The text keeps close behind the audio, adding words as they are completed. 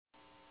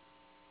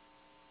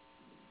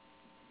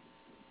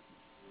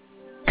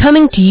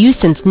coming to you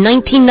since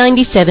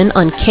 1997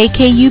 on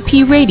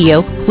KKUP Radio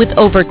with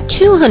over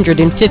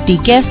 250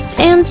 guests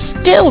and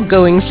still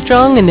going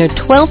strong in their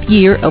 12th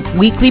year of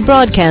weekly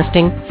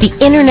broadcasting. The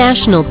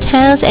International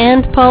Taz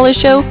and Paula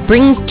Show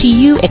brings to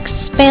you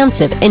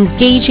expansive,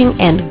 engaging,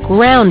 and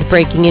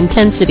groundbreaking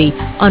intensity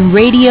on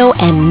radio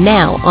and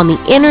now on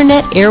the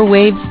Internet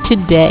airwaves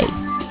today.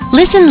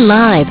 Listen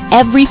live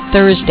every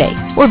Thursday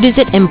or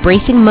visit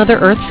Embracing Mother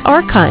Earth's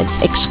archives,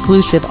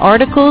 exclusive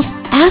articles,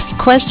 ask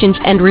questions,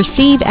 and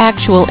receive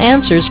actual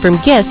answers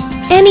from guests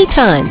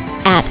anytime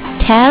at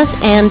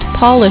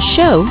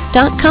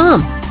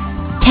TazandPaulaShow.com.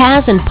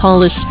 Taz and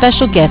Paula's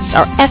special guests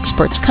are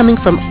experts coming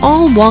from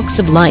all walks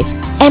of life,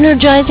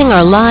 energizing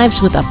our lives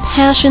with a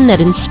passion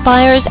that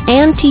inspires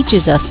and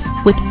teaches us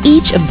with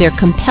each of their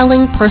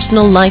compelling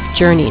personal life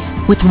journeys,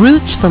 with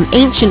roots from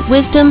ancient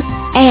wisdom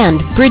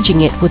and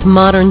bridging it with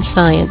modern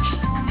science.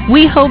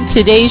 We hope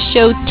today's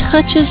show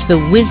touches the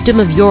wisdom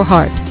of your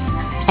heart.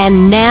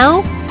 And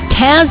now,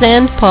 Taz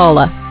and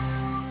Paula.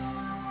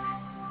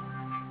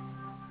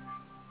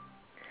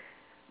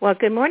 Well,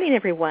 good morning,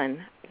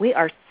 everyone. We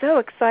are so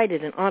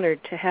excited and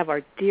honored to have our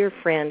dear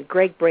friend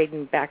Gregg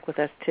Braden back with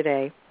us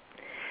today.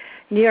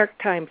 New York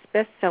Times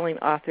best-selling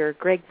author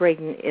Gregg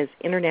Braden is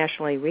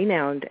internationally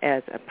renowned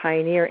as a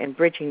pioneer in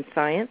bridging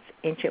science,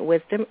 ancient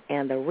wisdom,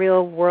 and the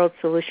real-world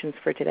solutions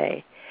for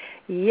today.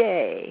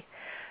 Yay!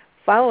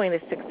 Following a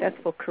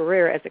successful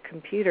career as a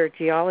computer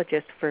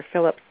geologist for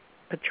Phillips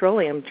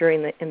Petroleum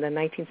in the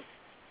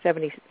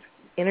 1970s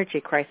energy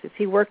crisis,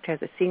 he worked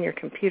as a senior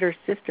computer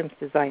systems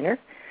designer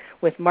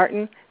with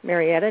Martin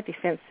Marietta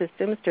Defense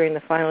Systems during the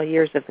final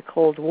years of the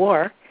Cold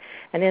War.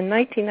 And in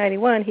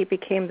 1991, he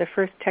became the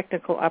first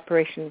technical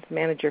operations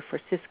manager for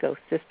Cisco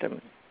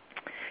Systems.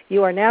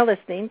 You are now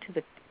listening to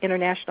the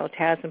International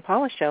Taz and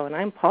Paula Show, and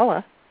I'm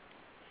Paula.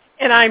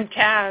 And I'm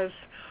Taz.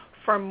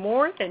 For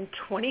more than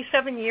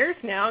 27 years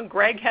now,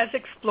 Gregg has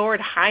explored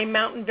high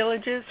mountain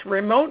villages,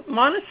 remote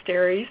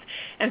monasteries,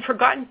 and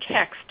forgotten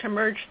texts to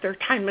merge their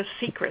timeless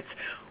secrets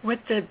with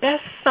the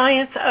best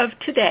science of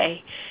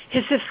today.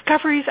 His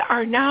discoveries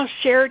are now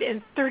shared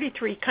in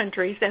 33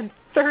 countries and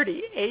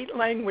 38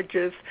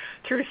 languages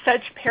through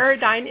such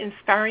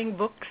paradigm-inspiring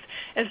books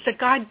as The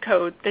God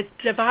Code, The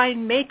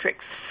Divine Matrix,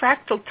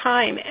 Fractal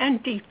Time,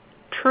 and Deep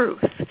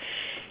Truth.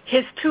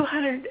 His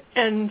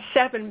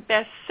 207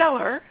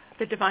 bestseller,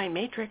 The Divine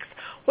Matrix,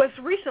 was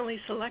recently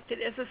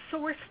selected as a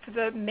source for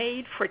the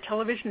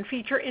made-for-television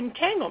feature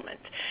Entanglement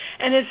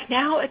and is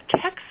now a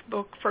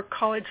textbook for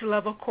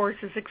college-level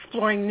courses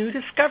exploring new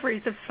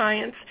discoveries of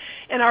science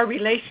and our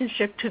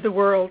relationship to the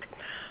world.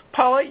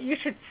 Paula, you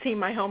should see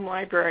my home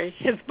library.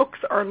 His books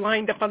are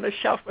lined up on the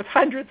shelf with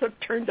hundreds of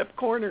turned-up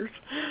corners.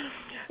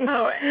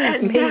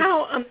 And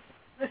now,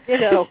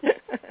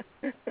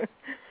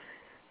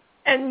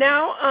 And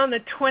now on the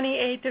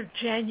 28th of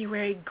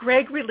January,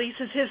 Gregg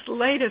releases his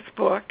latest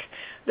book,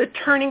 The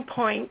Turning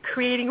Point,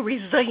 Creating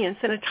Resilience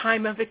in a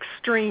Time of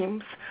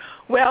Extremes.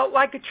 Well,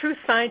 like a true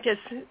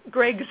scientist,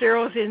 Gregg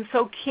zeroes in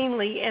so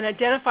keenly and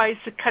identifies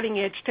the cutting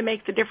edge to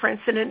make the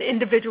difference in an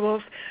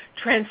individual's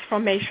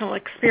transformational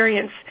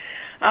experience.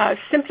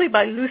 Simply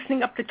by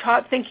loosening up the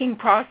top thinking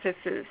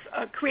processes,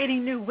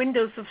 creating new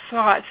windows of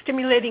thought,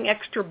 stimulating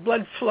extra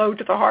blood flow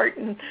to the heart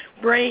and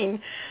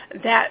brain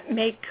that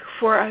make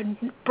for a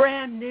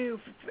brand new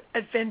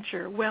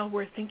adventure well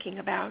worth thinking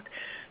about.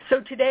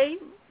 So today,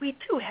 we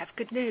do have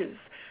good news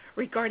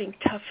regarding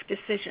tough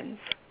decisions.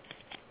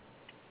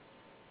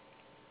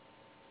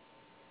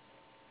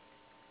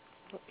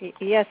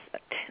 Yes,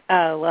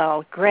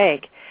 well,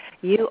 Gregg,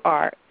 you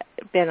are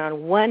been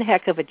on one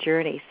heck of a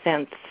journey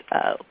since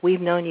we've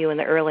known you in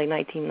the early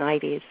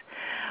 1990s.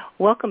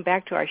 Welcome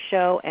back to our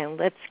show, and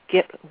let's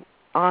get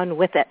on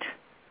with it.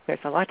 There's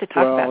a lot to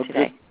talk about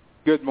today.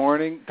 Good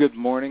morning,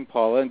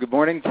 Paula, and good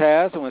morning,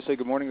 Taz. I want to say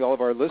good morning to all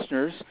of our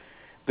listeners.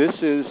 This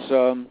is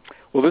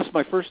this is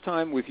my first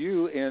time with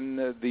you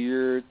in the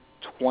year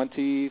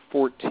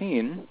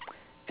 2014.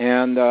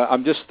 And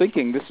I'm just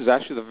thinking this is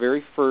actually the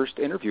very first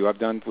interview I've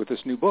done with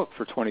this new book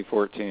for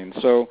 2014.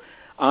 So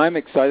I'm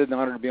excited and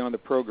honored to be on the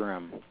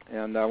program.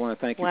 And I want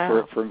to thank you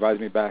for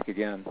inviting me back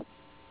again.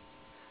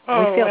 We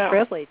feel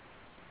privileged.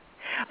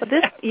 Well,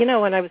 this,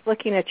 when I was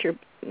looking at your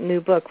new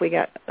book, we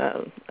got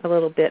a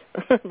little bit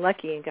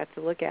lucky and got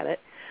to look at it.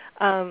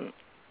 To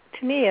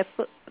me, it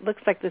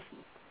looks like this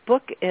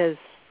book is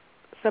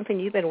something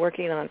you've been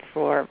working on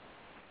for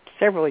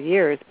several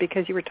years,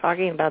 because you were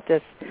talking about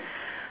this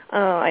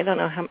I don't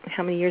know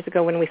how many years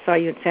ago when we saw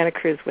you in Santa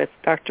Cruz with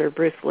Dr.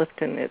 Bruce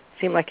Lifton. It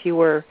seemed like you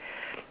were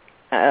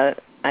at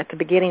the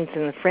beginnings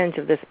and the fringe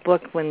of this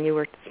book when you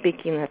were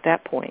speaking at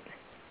that point.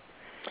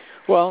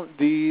 Well,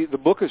 the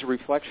book is a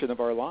reflection of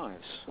our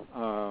lives.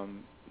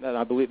 And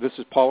I believe this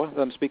is Paula that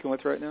I'm speaking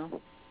with right now?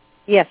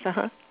 Yes,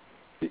 uh-huh.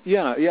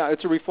 Yeah,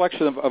 it's a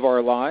reflection of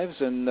our lives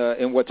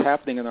and what's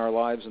happening in our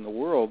lives in the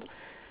world.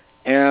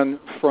 And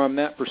from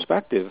that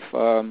perspective,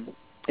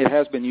 it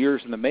has been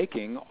years in the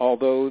making,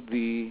 although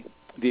the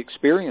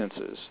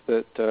experiences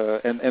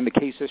that and the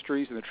case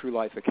histories and the true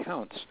life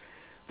accounts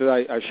that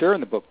I share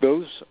in the book,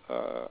 those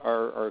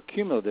are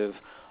cumulative,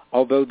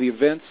 although the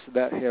events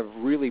that have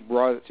really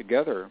brought it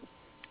together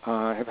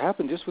have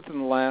happened just within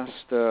the last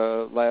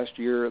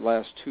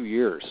 2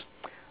 years.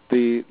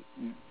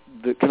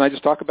 Can I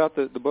just talk about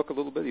the book a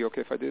little bit? Are you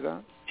okay if I do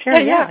that? Sure.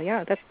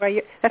 Yeah. That's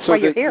why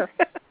you're here.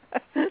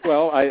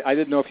 Well, I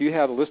didn't know if you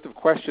had a list of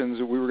questions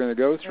that we were going to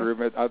go through,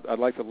 but I'd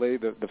like to lay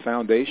the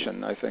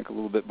foundation, I think, a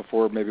little bit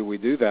before maybe we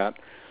do that.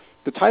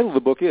 The title of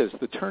the book is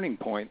The Turning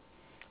Point.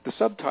 The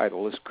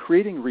subtitle is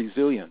Creating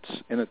Resilience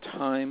in a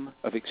Time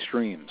of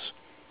Extremes.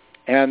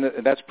 And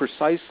that's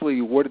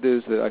precisely what it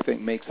is that I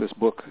think makes this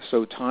book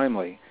so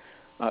timely.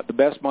 The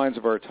best minds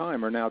of our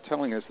time are now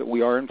telling us that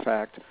we are, in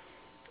fact,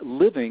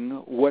 living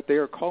what they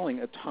are calling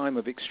a time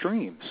of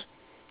extremes.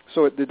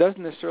 So it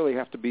doesn't necessarily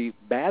have to be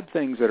bad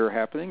things that are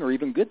happening, or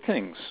even good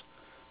things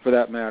for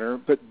that matter,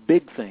 but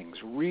big things,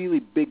 really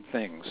big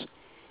things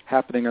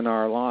happening in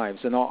our lives.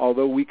 And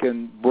although we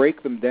can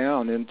break them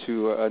down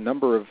into a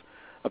number of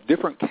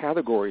different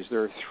categories,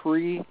 there are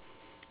three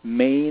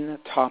main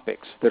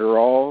topics that are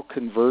all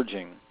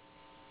converging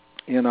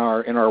in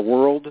our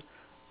world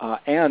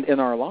and in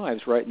our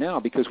lives right now,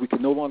 because we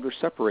can no longer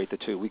separate the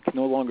two. We can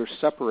no longer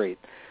separate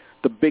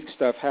the big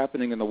stuff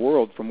happening in the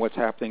world from what's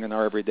happening in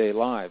our everyday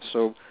lives.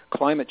 So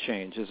climate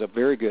change is a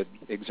very good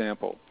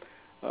example.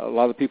 A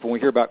lot of people, when we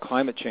hear about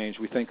climate change,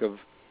 we think of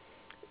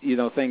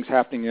things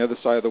happening on the other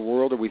side of the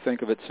world, or we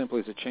think of it simply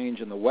as a change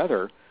in the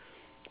weather.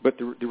 But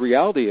the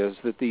reality is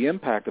that the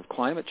impact of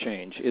climate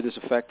change, it is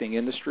affecting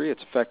industry,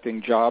 it's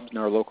affecting jobs in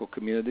our local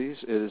communities,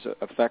 it is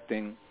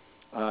affecting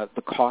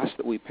the cost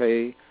that we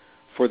pay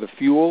for the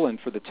fuel and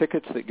for the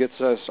tickets that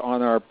gets us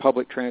on our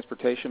public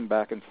transportation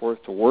back and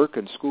forth to work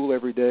and school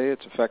every day.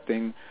 It's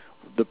affecting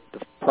the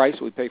price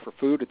we pay for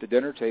food at the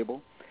dinner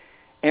table.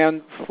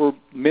 And for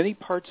many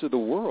parts of the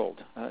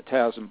world,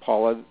 Taz and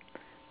Paula,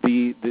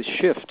 the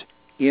shift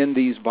in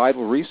these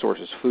vital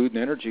resources, food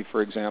and energy,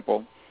 for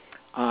example,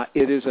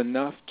 it is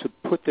enough to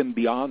put them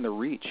beyond the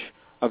reach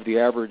of the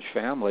average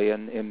family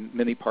in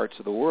many parts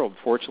of the world.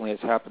 Fortunately,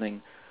 it's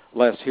happening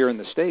less here in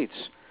the States.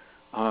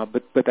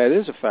 But that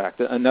is a fact.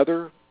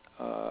 Another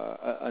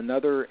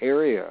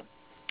area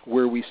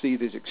where we see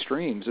these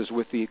extremes is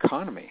with the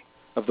economy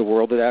of the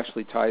world that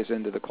actually ties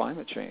into the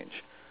climate change.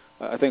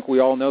 I think we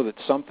all know that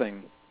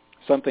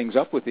something's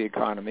up with the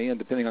economy, and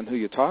depending on who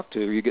you talk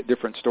to, you get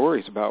different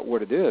stories about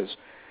what it is.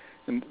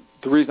 And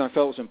the reason I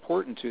felt it was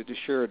important to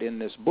share it in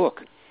this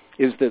book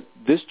is that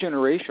this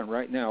generation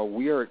right now,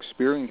 we are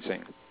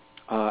experiencing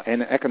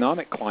an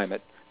economic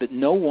climate that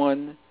no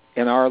one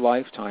in our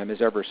lifetime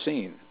has ever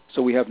seen.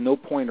 So we have no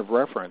point of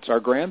reference. Our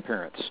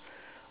grandparents,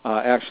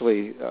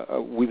 we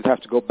would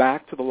have to go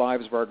back to the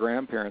lives of our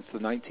grandparents, the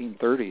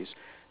 1930s,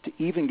 to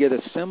even get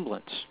a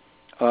semblance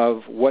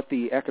of what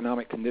the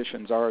economic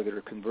conditions are that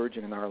are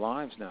converging in our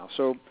lives now.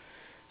 So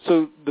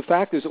the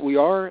fact is that we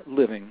are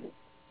living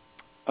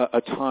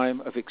a time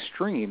of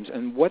extremes,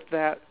 and what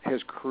that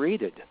has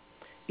created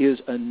is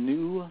a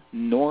new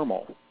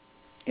normal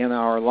in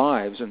our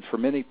lives, and for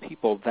many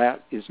people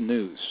that is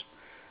news.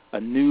 A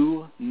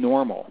new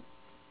normal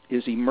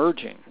is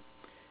emerging.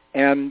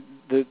 And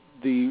the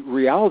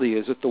reality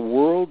is that the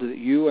world that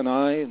you and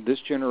I, this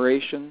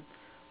generation,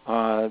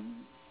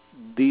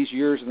 these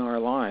years in our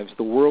lives,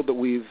 the world that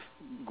we've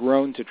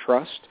grown to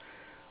trust,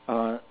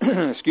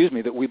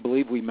 that we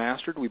believe we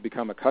mastered, we've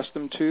become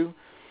accustomed to,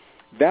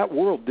 that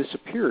world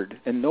disappeared,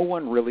 and no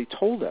one really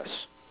told us.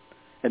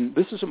 And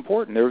this is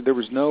important. There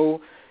was no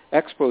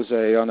expose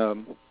on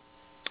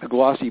a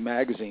glossy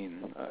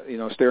magazine,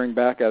 staring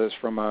back at us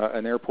from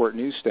an airport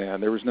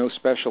newsstand. There was no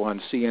special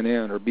on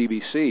CNN or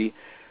BBC.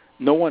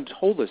 No one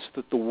told us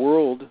that the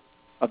world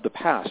of the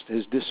past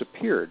has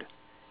disappeared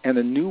and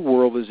a new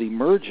world is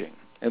emerging.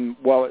 And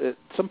while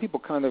some people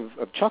kind of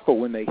chuckle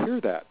when they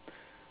hear that,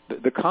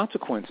 the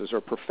consequences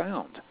are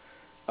profound.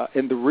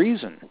 And the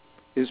reason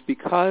is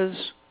because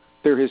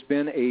there has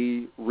been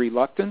a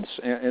reluctance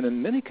and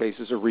in many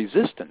cases a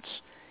resistance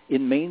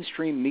in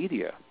mainstream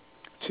media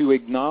to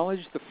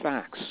acknowledge the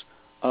facts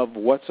of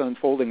what's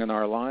unfolding in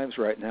our lives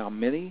right now.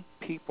 Many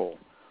people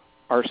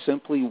are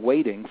simply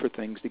waiting for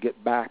things to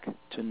get back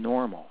to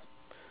normal.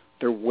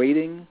 They're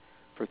waiting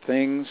for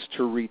things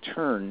to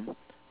return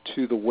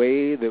to the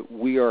way that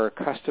we are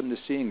accustomed to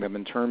seeing them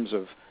in terms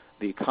of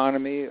the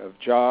economy, of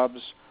jobs,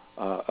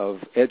 of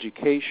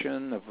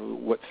education, of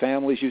what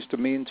families used to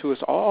mean to us,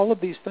 all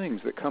of these things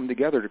that come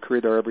together to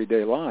create our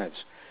everyday lives.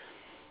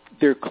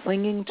 They're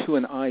clinging to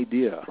an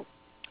idea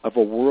of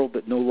a world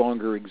that no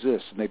longer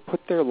exists, and they put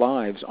their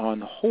lives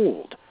on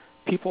hold.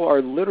 People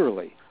are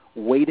literally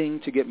waiting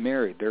to get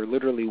married. They're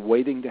literally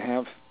waiting to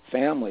have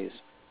families.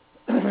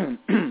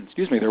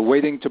 They're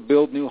waiting to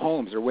build new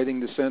homes. They're waiting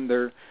to send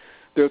their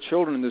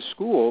children to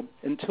school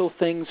until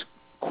things,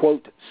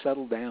 quote,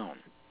 settle down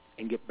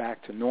and get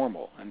back to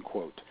normal,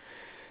 unquote.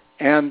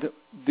 And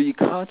the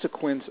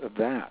consequence of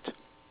that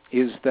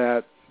is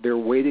that they're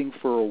waiting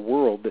for a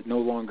world that no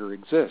longer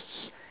exists.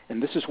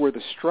 And this is where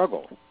the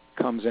struggle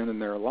comes in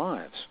their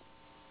lives.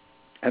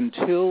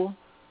 Until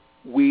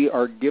we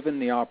are given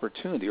the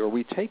opportunity, or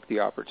we take the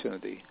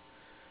opportunity,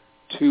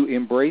 to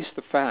embrace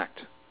the fact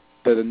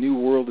that a new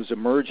world is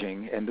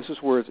emerging, and this is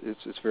where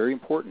it's very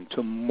important,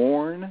 to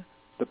mourn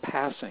the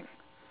passing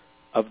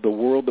of the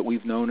world that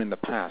we've known in the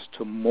past,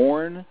 to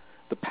mourn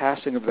the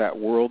passing of that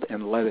world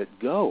and let it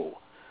go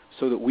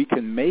so that we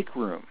can make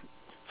room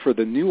for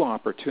the new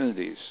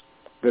opportunities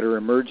that are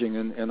emerging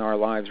in our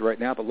lives right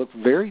now that look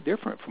very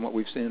different from what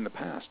we've seen in the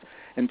past.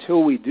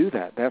 Until we do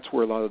that, that's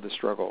where a lot of the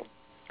struggle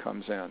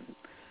comes in.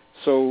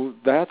 So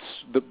that's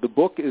the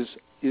book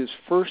is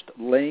first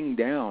laying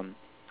down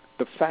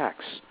the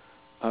facts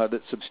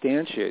that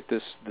substantiate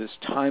this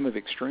time of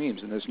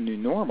extremes and this new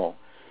normal.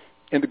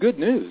 And the good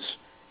news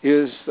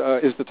is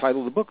the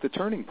title of the book, The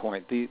Turning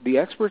Point. The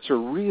experts are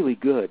really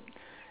good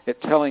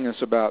at telling us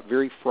about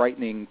very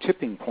frightening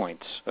tipping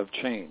points of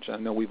change. I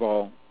know we've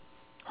all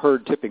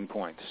heard tipping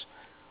points.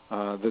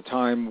 The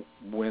time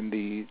when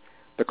the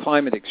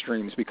climate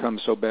extremes become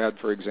so bad,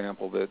 for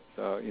example, that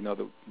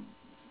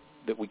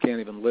that we can't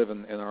even live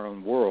in our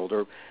own world,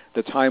 or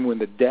the time when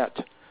the debt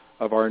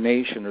of our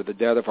nation or the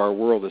debt of our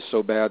world is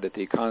so bad that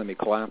the economy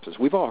collapses.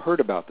 We've all heard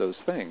about those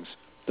things.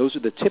 Those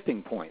are the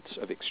tipping points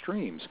of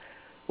extremes.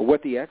 But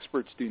what the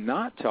experts do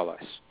not tell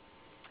us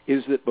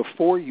is that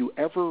before you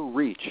ever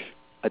reach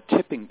a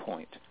tipping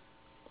point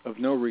of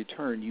no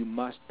return, you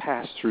must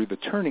pass through the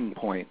turning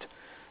point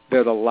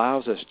that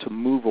allows us to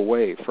move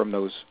away from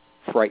those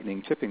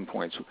frightening tipping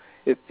points.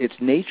 It's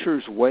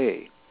nature's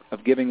way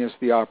of giving us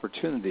the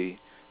opportunity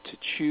to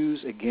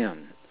choose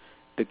again.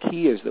 The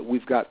key is that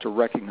we've got to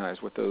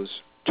recognize what those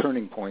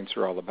turning points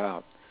are all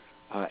about.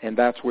 And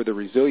that's where the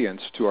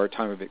resilience to our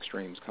time of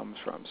extremes comes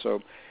from.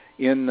 So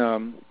in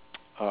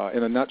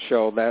a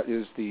nutshell, that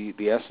is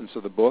the essence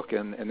of the book.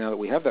 And now that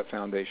we have that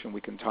foundation,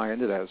 we can tie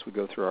into that as we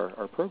go through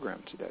our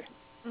program today.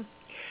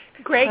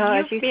 Gregg,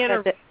 you've been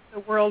around the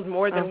world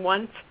more than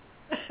once.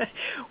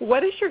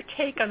 What is your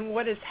take on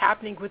what is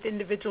happening with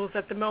individuals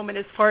at the moment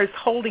as far as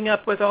holding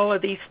up with all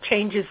of these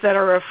changes that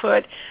are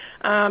afoot?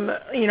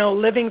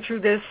 Living through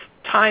this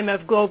time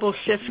of global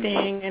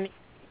shifting and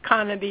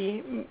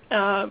economy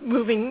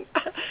moving,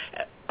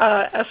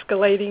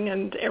 escalating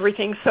and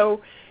everything. So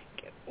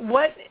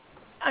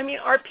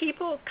are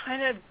people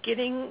kind of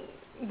getting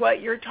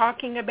what you're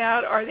talking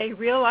about? Are they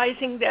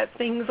realizing that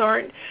things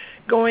aren't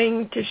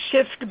going to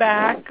shift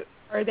back?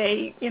 Are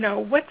they,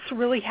 what's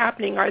really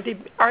happening? Are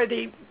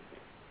they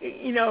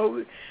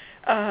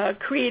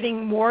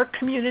creating more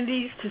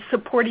communities to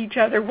support each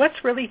other?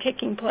 What's really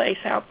taking place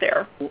out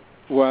there?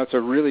 Well, it's a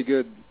really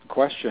good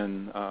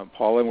question,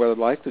 Paula. And what I'd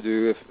like to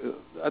do,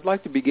 I'd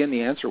like to begin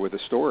the answer with a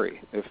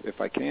story, if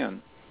I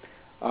can.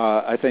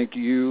 I think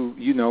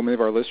many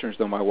of our listeners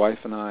know my wife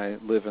and I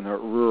live in a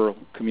rural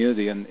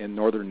community in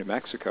northern New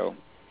Mexico,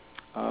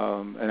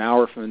 an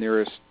hour from the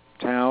nearest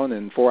town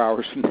and 4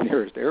 hours from the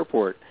nearest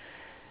airport.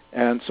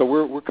 And so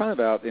we're kind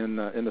of out in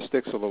the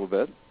sticks a little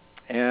bit.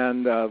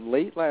 And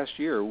late last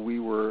year, we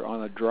were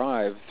on a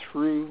drive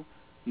through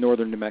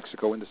northern New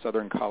Mexico into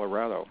southern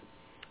Colorado,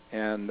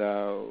 and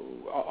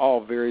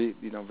all very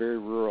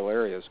rural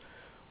areas.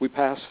 We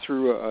passed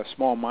through a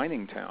small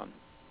mining town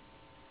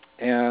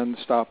and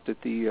stopped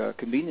at the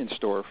convenience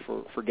store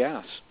for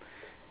gas.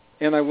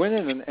 And I went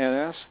in and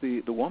asked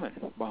the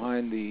woman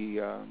behind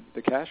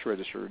the cash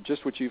register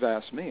just what you've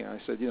asked me. I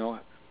said,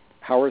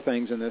 how are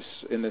things in this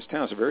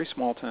town? It's a very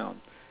small town.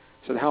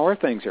 I said, how are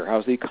things here?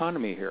 How's the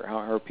economy here? How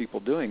are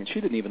people doing? And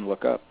she didn't even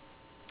look up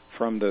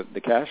from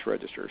the cash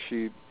register.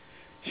 She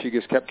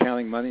just kept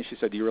counting money. She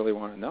said, do you really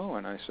want to know?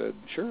 And I said,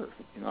 sure.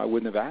 I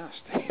wouldn't have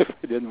asked if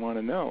I didn't want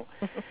to know.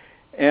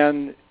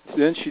 And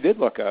then she did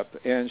look up,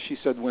 and she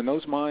said, when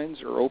those mines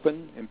are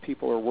open and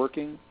people are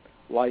working,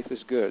 life is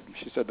good.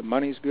 She said the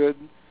money's good,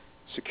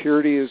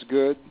 security is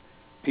good,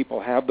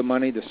 people have the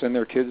money to send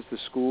their kids to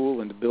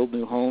school and to build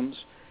new homes.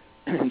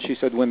 And she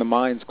said, when the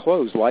mines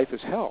close, life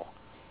is hell.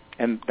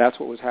 And that's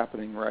what was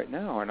happening right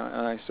now. And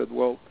I said,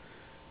 well,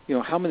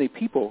 how many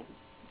people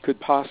could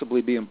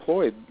possibly be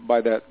employed by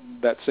that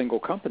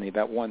single company,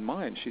 that one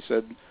mine? She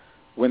said,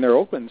 when they're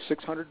open,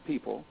 600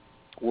 people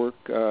work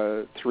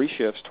 3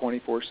 shifts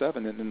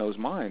 24/7 in those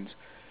mines.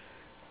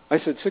 I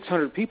said,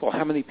 600 people,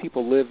 how many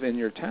people live in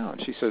your town?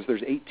 She says,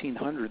 there's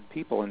 1,800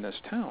 people in this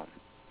town.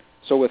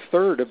 So a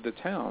third of the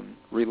town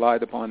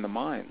relied upon the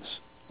mines,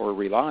 or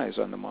relies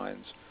on the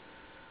mines,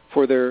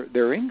 for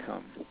their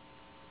income.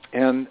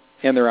 And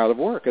they're out of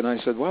work. And I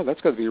said, wow, that's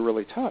got to be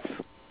really tough.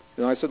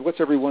 I said, what's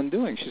everyone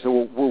doing? She said,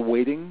 well, we're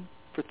waiting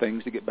for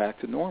things to get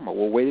back to normal.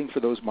 We're waiting for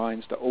those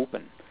mines to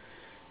open.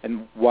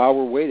 And while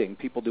we're waiting,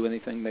 people do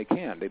anything they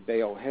can. They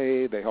bale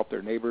hay, they help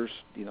their neighbors,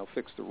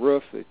 fix the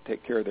roof, they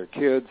take care of their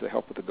kids, they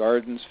help with the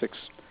gardens, fix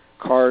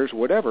cars,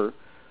 whatever,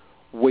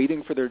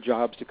 waiting for their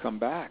jobs to come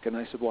back. And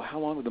I said, well, how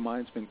long have the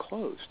mines been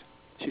closed?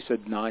 She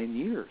said, 9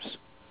 years.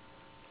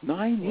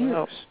 9 years.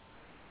 Wow.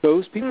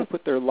 Those people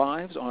put their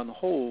lives on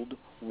hold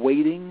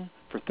waiting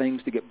for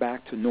things to get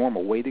back to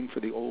normal, waiting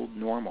for the old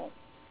normal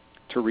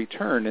to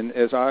return. And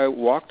as I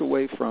walked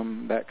away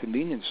from that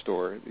convenience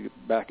store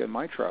back in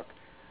my truck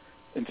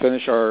and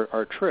finish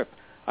our trip,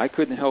 I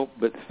couldn't help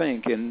but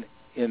think in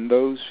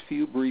those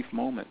few brief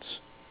moments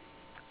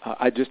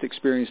I just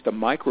experienced a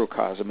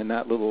microcosm in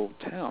that little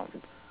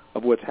town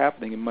of what's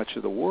happening in much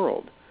of the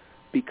world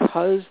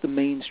because the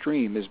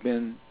mainstream has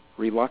been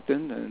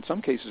reluctant and in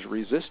some cases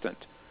resistant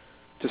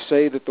to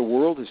say that the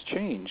world has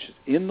changed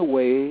in the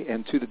way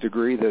and to the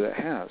degree that it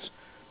has.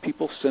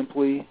 People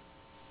simply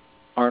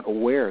aren't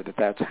aware that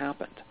that's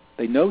happened.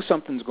 They know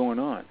something's going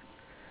on,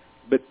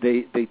 but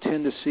they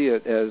tend to see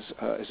it as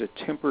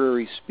a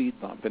temporary speed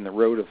bump in the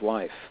road of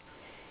life,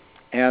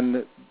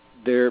 and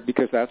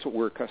because that's what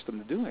we're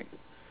accustomed to doing.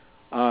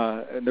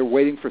 And they're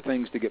waiting for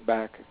things to get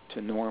back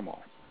to normal.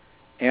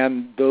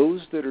 And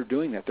those that are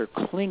doing that, they're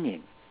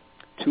clinging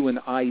to an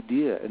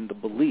idea and the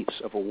beliefs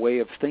of a way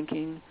of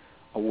thinking,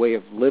 a way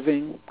of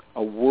living,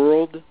 a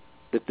world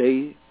that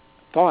they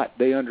thought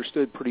they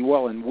understood pretty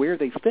well, and where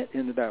they fit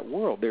into that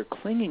world. They're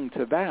clinging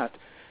to that.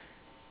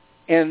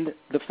 And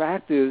the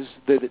fact is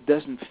that it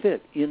doesn't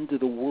fit into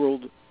the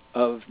world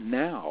of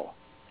now.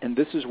 And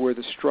this is where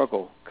the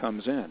struggle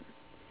comes in.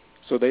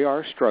 So they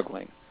are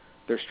struggling.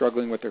 They're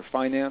struggling with their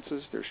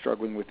finances. They're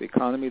struggling with the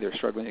economy. They're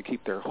struggling to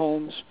keep their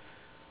homes,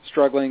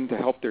 struggling to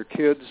help their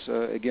kids,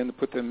 again, to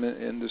put them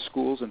into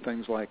schools and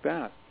things like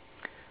that.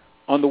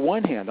 On the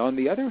one hand. On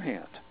the other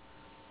hand,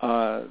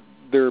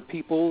 there are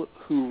people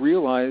who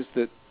realize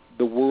that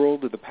the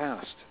world of the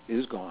past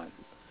is gone,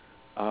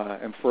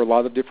 and for a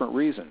lot of different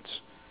reasons.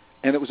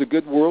 And it was a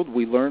good world.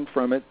 We learned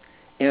from it.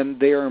 And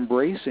they are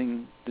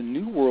embracing the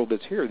new world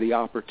that's here, the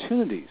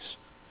opportunities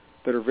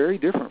that are very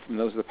different from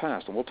those of the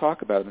past. And we'll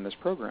talk about it in this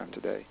program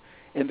today.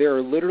 And they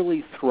are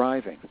literally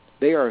thriving.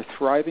 They are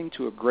thriving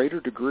to a greater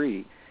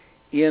degree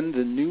in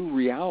the new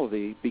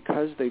reality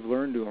because they've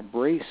learned to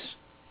embrace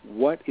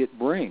what it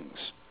brings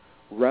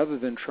rather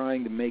than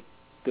trying to make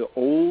the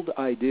old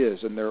ideas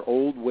and their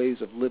old ways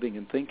of living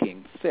and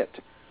thinking fit,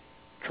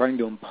 trying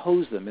to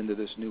impose them into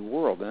this new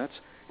world. And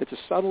it's a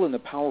subtle and a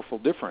powerful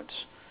difference.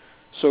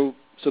 So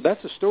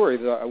that's a story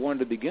that I wanted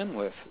to begin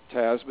with,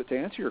 Taz. But to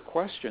answer your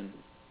question,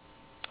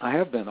 I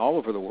have been all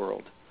over the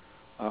world.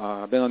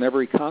 I've been on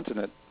every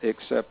continent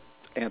except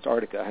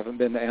Antarctica. I haven't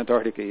been to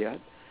Antarctica yet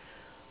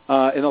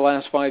in the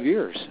last 5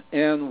 years.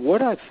 And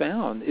what I've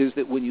found is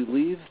that when you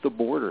leave the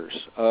borders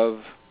of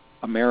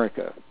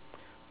America,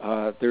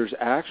 there's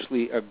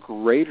actually a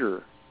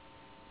greater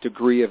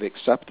degree of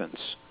acceptance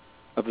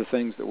of the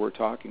things that we're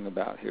talking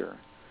about here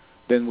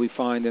than we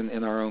find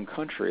in our own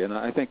country. And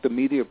I think the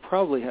media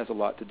probably has a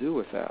lot to do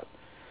with that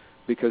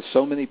because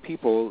so many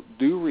people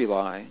do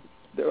rely.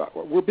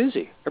 We're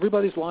busy.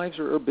 Everybody's lives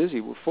are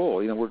busy. We're full.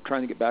 We're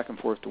trying to get back and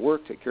forth to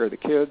work, take care of the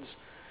kids.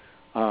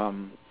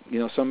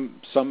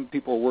 Some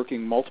people are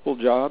working multiple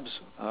jobs,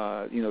 2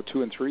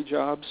 and 3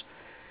 jobs.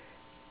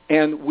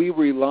 And we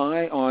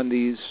rely on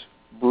these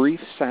brief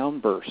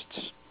sound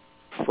bursts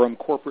from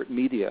corporate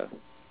media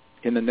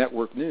in the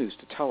network news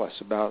to tell us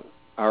about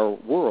our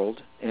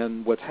world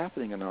and what's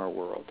happening in our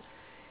world.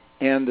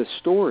 And the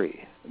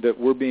story that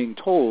we're being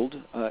told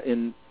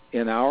in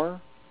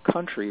our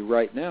country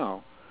right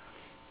now,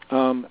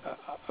 I'm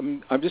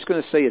just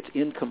going to say it's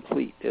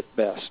incomplete at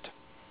best.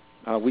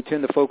 We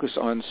tend to focus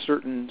on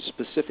certain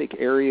specific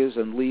areas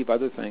and leave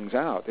other things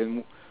out.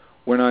 And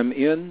when I'm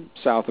in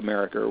South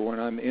America or when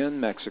I'm in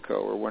Mexico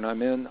or when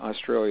I'm in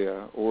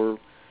Australia or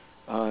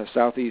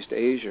Southeast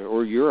Asia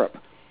or Europe,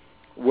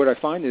 what I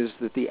find is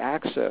that the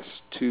access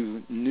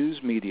to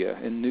news media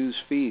and news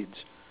feeds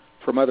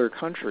from other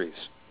countries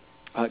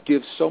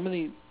gives so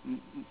many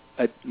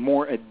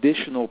more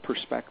additional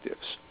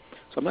perspectives.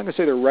 So I'm not going to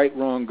say they're right,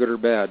 wrong, good, or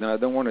bad. Now, I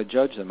don't want to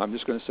judge them. I'm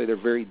just going to say they're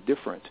very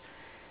different.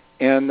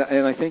 And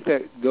I think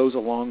that goes a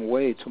long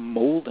way to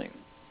molding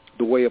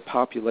the way a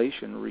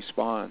population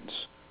responds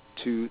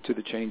to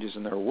the changes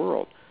in their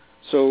world.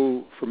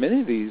 So for many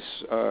of these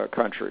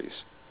countries,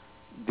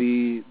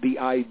 the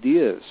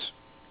ideas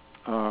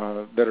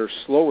that are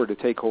slower to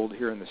take hold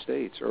here in the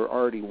States are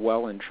already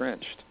well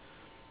entrenched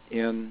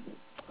in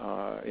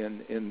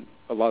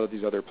a lot of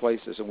these other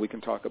places, and we can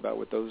talk about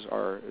what those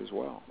are as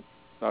well.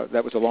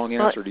 That was a long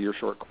answer to your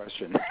short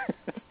question.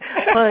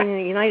 Well,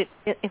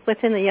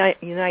 within the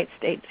United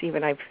States,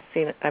 even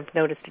I've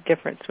noticed a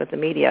difference with the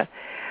media.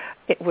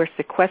 We're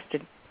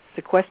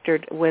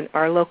sequestered when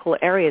our local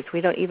areas.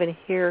 We don't even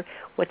hear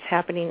what's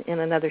happening in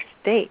another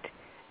state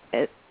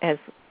as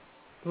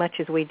much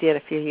as we did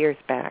a few years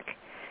back.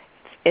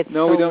 It's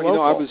no, so we don't.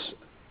 Local.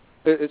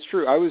 It's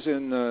true. I was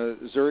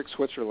in Zurich,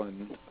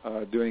 Switzerland,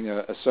 doing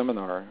a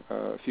seminar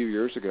a few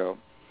years ago.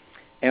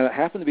 And it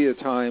happened to be a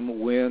time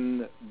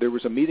when there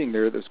was a meeting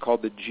there that's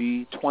called the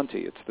G20.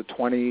 It's the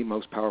 20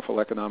 most powerful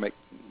economic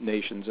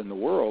nations in the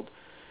world.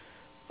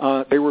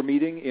 They were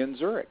meeting in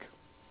Zurich.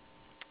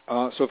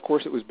 So, of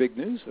course, it was big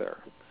news there.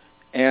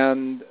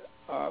 And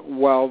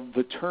while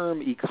the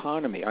term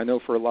economy, I know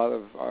for a lot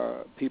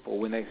of people,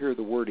 when they hear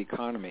the word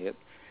economy,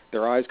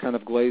 their eyes kind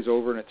of glaze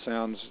over and it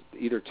sounds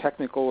either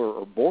technical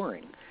or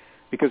boring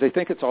because they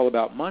think it's all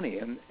about money.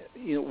 And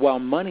while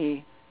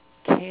money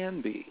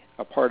can be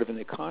a part of an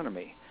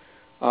economy,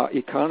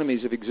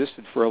 economies have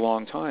existed for a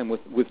long time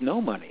with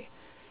no money.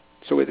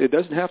 So it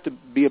doesn't have to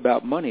be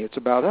about money. It's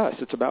about us.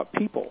 It's about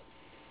people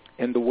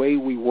and the way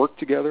we work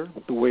together,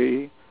 the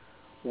way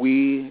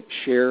we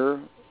share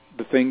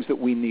the things that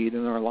we need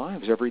in our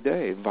lives every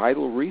day,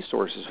 vital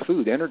resources,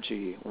 food,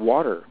 energy,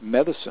 water,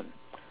 medicine,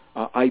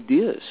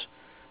 ideas.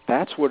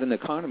 That's what an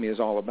economy is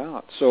all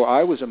about. So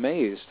I was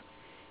amazed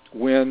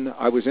when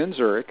I was in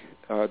Zurich,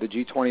 the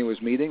G20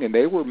 was meeting, and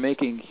they were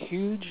making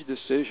huge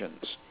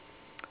decisions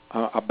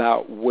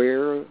about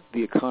where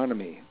the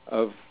economy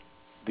of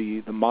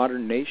the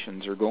modern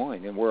nations are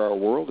going and where our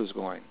world is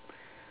going,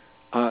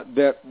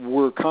 that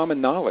were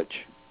common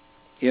knowledge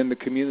in the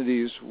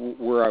communities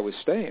where I was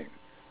staying.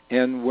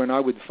 And when I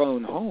would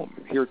phone home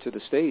here to the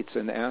States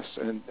and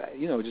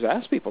just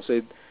ask people,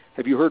 say,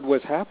 have you heard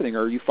what's happening?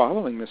 Are you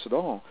following this at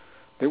all?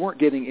 They weren't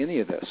getting any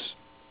of this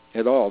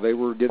at all. They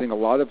were getting a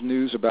lot of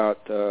news about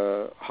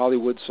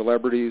Hollywood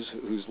celebrities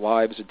whose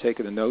lives had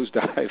taken a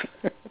nosedive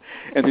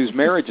and whose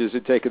marriages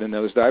had taken a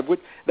nosedive.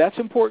 That's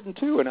important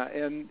too. And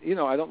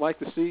I don't like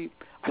to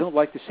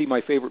see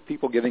my favorite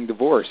people getting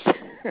divorced,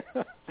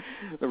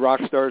 the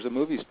rock stars and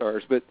movie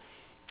stars. But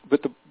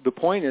the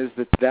point is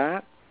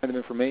that kind of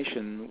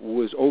information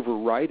was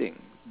overriding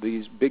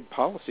these big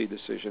policy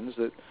decisions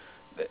and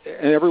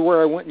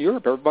everywhere I went in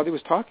Europe, everybody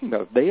was talking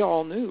about it. They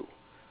all knew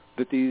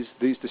that these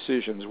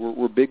decisions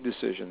were big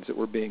decisions that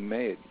were being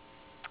made.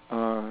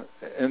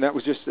 And that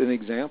was just an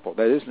example.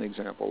 That is an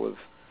example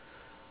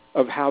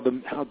of how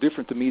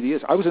different the media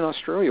is. I was in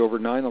Australia over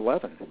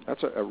 9/11.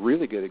 That's a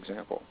really good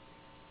example.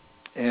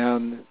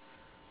 And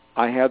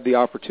I had the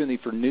opportunity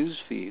for news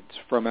feeds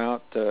from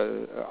out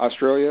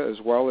Australia as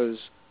well as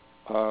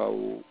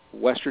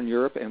Western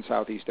Europe and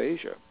Southeast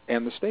Asia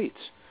and the States.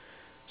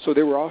 So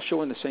they were all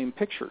showing the same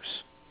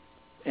pictures.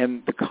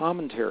 And the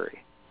commentary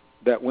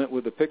that went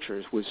with the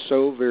pictures was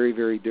so very,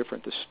 very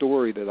different. The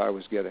story that I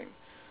was getting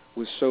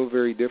was so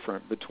very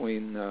different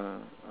between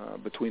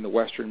the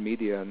Western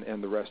media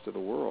and the rest of the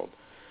world.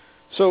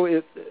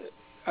 So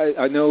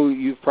I know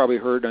you've probably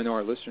heard, I know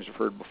our listeners have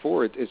heard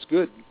before, it's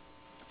good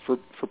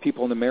for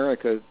people in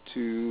America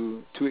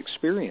to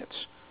experience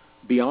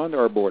beyond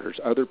our borders,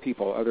 other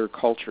people, other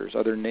cultures,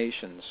 other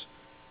nations,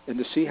 and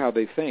to see how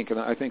they think. And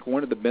I think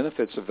one of the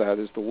benefits of that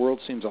is the world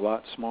seems a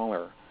lot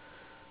smaller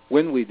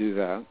when we do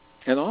that.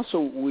 And also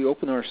we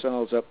open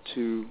ourselves up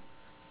to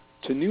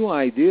new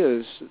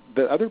ideas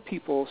that other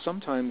people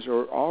sometimes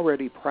are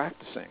already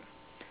practicing.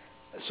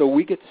 So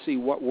we get to see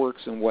what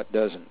works and what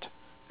doesn't.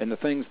 And the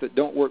things that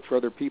don't work for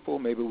other people,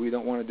 maybe we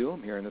don't want to do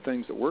them here. And the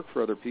things that work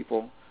for other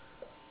people,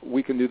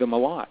 we can do them a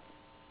lot.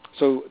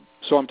 So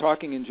I'm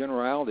talking in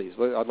generalities.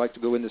 I'd like to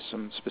go into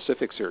some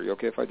specifics here. You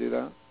okay if I do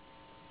that?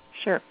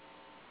 Sure.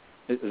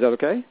 Is that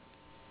okay?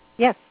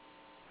 Yes.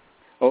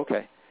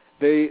 Okay.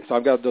 So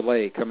I've got a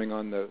delay coming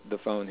on the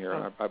phone here.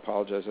 And I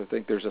apologize. I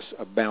think there's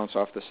a bounce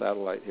off the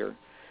satellite here.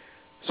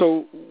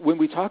 So when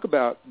we talk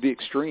about the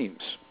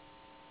extremes,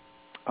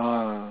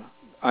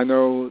 I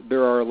know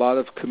there are a lot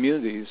of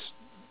communities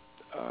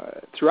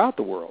throughout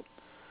the world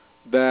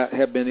that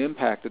have been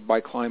impacted by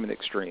climate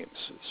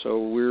extremes. So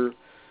we're,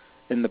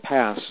 in the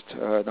past,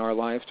 in our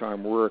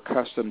lifetime, we're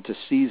accustomed to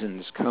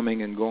seasons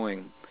coming and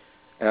going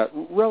at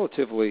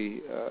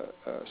relatively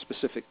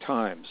specific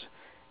times.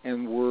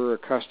 And we're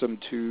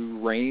accustomed to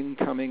rain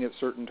coming at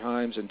certain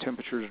times and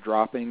temperatures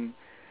dropping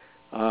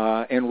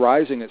and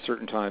rising at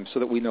certain times so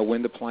that we know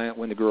when to plant,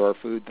 when to grow our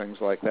food, things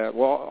like that.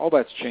 Well, all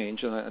that's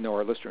changed, and I know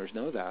our listeners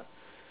know that.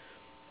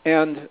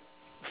 And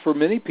for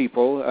many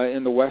people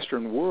in the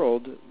Western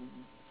world,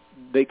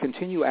 they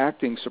continue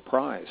acting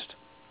surprised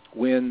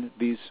when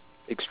these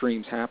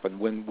extremes happen,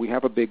 when we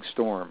have a big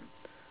storm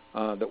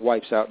that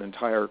wipes out an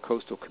entire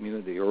coastal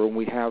community, or when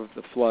we have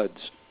the floods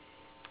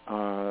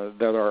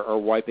that are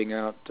wiping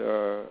out,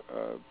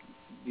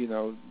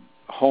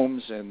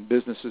 homes and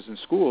businesses and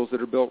schools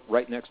that are built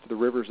right next to the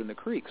rivers and the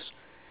creeks.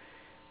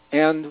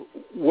 And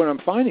what I'm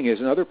finding is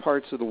in other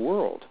parts of the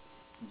world,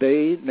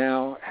 they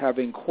now have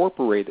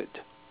incorporated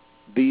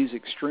these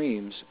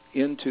extremes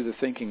into the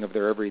thinking of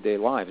their everyday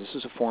lives.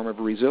 This is a form of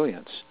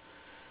resilience.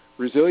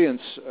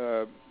 Resilience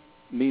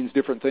means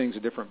different things to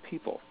different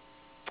people.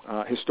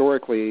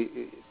 Historically,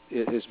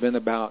 it has been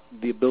about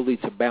the ability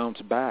to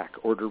bounce back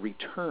or to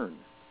return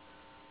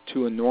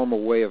to a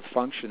normal way of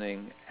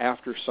functioning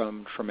after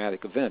some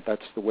traumatic event.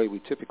 That's the way we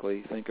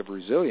typically think of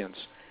resilience.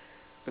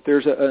 But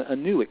there's a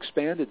new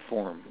expanded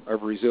form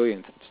of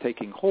resilience that's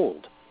taking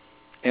hold.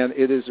 And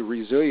it is a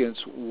resilience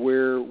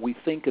where we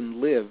think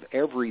and live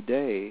every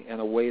day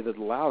in a way that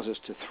allows us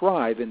to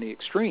thrive in the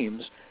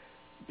extremes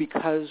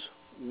because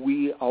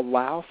we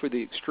allow for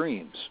the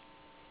extremes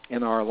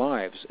in our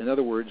lives. In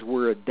other words,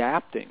 we're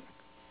adapting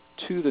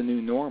to the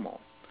new normal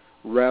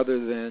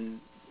rather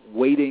than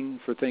waiting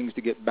for things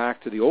to get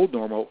back to the old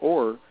normal,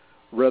 or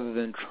rather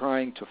than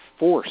trying to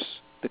force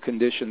the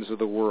conditions of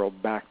the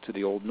world back to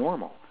the old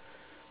normal.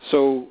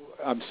 So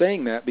I'm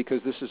saying that because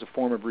this is a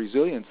form of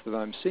resilience that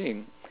I'm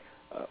seeing.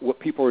 What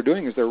people are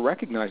doing is they're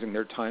recognizing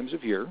there are times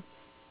of year,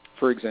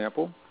 for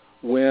example,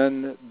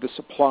 when the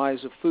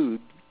supplies of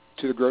food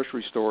to the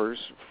grocery stores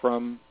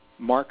from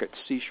markets,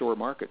 seashore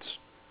markets,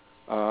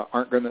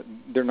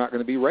 they're not going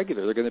to be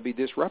regular. They're going to be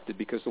disrupted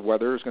because the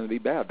weather is going to be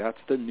bad. That's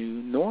the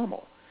new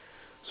normal.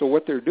 So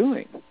what they're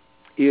doing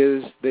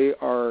is they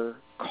are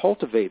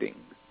cultivating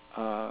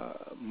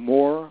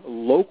more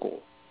local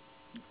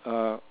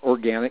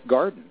organic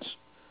gardens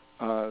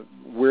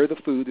where the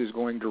food is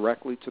going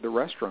directly to the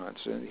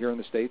restaurants. And here in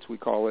the States, we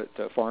call it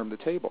farm to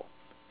table.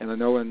 And I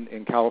know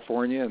in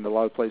California and a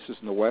lot of places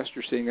in the West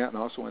you're seeing that, and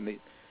also in the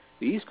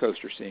East Coast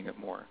you're seeing it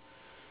more.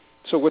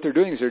 So what they're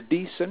doing is they're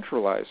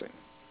decentralizing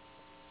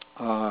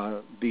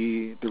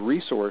the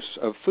resource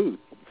of food,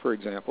 for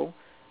example,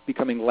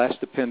 becoming less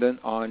dependent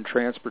on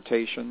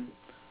transportation,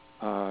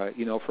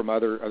 from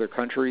other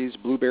countries.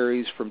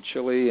 Blueberries from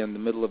Chile in the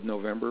middle of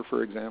November,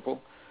 for example,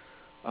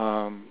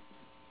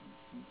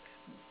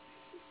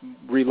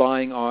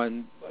 relying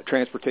on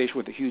transportation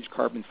with a huge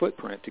carbon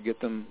footprint to get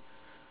them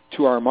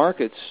to our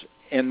markets.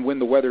 And when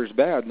the weather's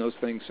bad and those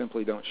things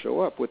simply don't show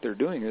up, what they're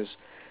doing is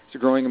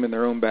they're growing them in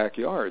their own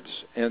backyards,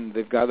 and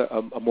they've got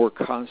a more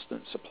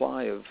constant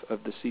supply of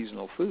the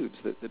seasonal foods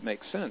that make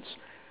sense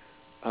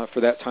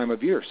for that time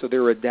of year. So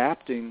they're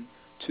adapting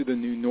to the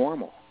new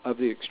normal of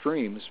the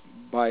extremes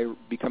by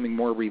becoming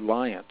more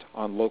reliant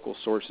on local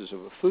sources of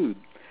food.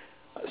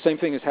 Same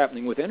thing is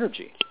happening with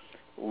energy.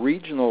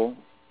 Regional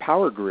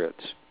power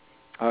grids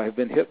have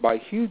been hit by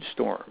huge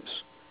storms.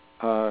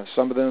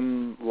 Some of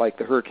them, like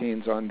the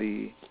hurricanes on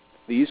the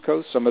East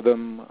Coast, some of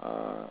them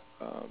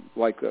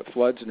like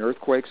floods and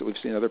earthquakes that we've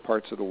seen in other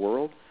parts of the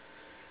world.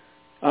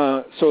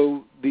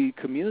 So the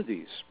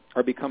communities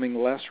are becoming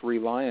less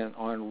reliant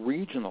on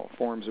regional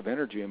forms of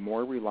energy and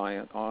more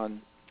reliant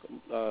on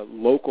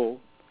local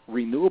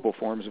renewable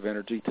forms of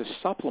energy to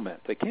supplement.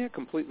 They can't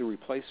completely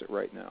replace it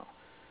right now.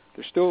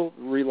 They're still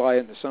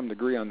reliant to some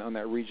degree on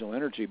that regional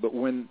energy, but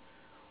when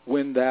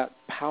that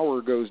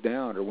power goes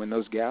down or when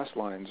those gas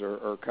lines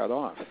are cut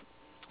off.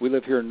 We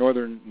live here in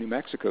northern New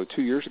Mexico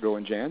 2 years ago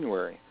in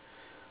January.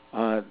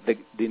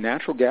 The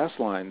natural gas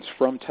lines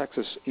from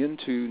Texas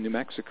into New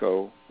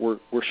Mexico were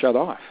shut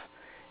off,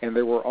 and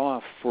they were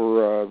off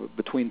for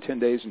between 10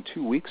 days and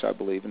 2 weeks, I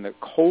believe, in the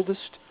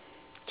coldest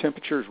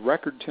temperatures,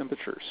 record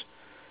temperatures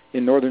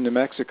in northern New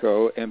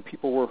Mexico, and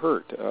people were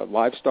hurt.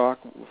 Livestock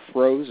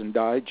froze and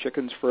died,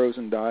 chickens froze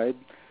and died,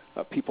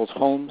 people's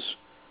homes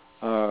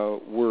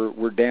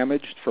were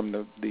damaged from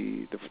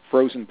the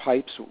frozen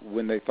pipes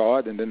when they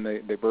thawed, and then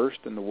they burst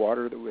in the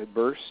water that had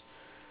burst.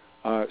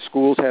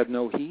 Schools had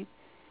no heat,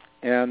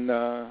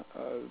 and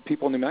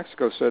people in New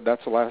Mexico said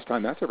that's the last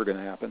time that's ever going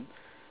to happen.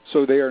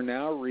 So they are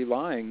now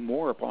relying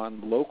more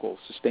upon local,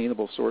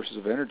 sustainable sources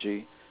of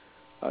energy.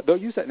 They'll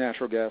use that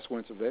natural gas when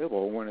it's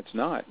available. When it's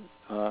not,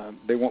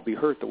 they won't be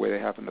hurt the way they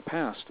have in the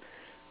past.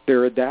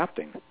 They're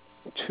adapting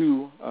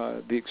to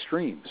the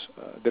extremes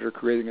that are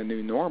creating a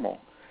new normal,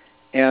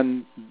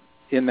 and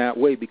in that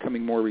way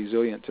becoming more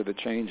resilient to the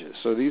changes.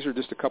 So these are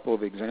just a couple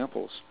of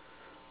examples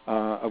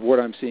of what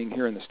I'm seeing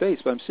here in the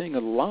States, but I'm seeing a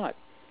lot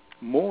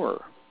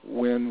more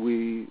when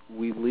we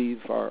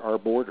leave our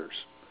borders.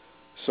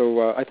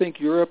 So I think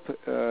Europe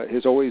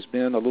has always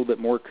been a little bit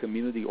more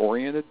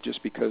community-oriented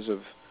just because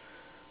of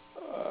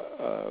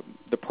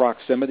the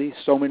proximity,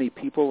 so many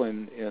people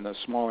in a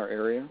smaller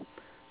area.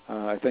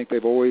 I think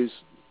they've always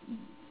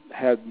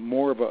had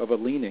more of a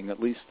leaning,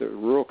 at least the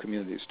rural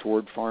communities,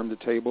 toward farm to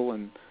table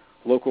and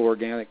local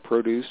organic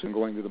produce and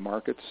going to the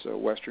markets,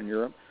 Western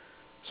Europe.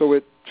 So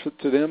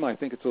to them, I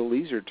think it's a little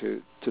easier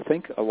to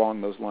think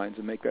along those lines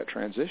and make that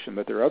transition.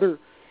 But there are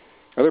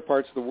other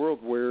parts of the world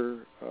where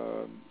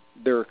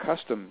they're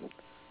accustomed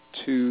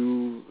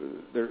to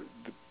the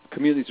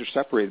communities are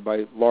separated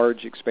by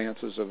large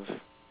expanses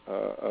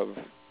of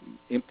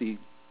empty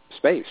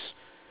space,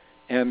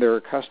 and they're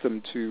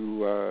accustomed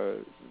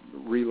to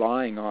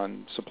relying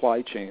on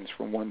supply chains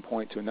from one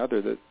point to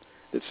another that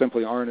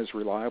simply aren't as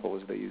reliable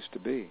as they used to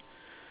be.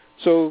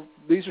 So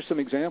these are some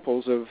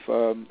examples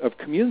of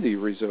community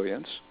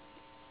resilience,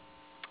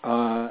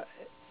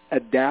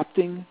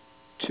 adapting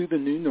to the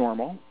new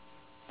normal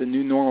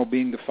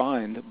being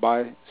defined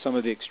by some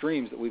of the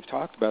extremes that we've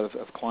talked about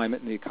of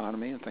climate and the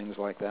economy and things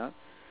like that,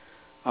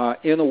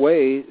 in a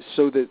way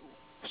so that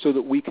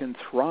we can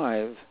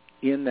thrive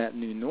in that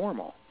new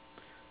normal.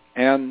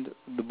 And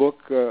the book,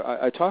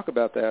 I talk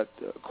about that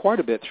quite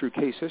a bit through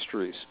case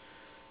histories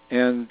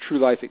and true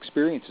life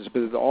experiences,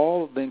 but it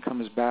all then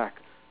comes back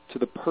to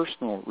the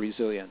personal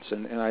resilience,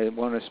 and I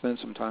want to spend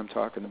some time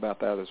talking about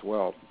that as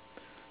well.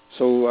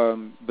 So,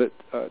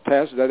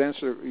 Taz, did that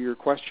answer your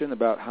question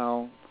about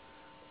how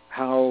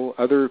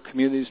other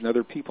communities and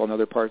other people in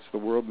other parts of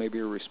the world maybe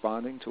are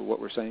responding to what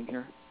we're saying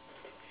here?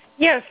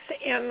 Yes,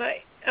 and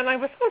I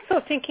was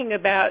also thinking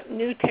about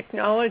new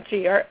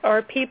technology.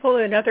 Are people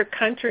in other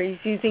countries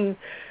using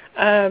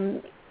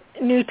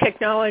new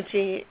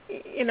technology,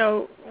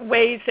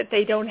 ways that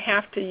they don't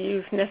have to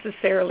use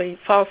necessarily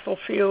fossil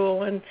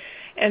fuel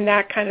and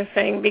that kind of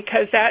thing,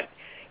 because that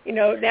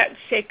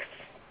shakes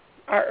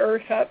our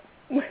earth up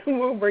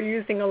when we're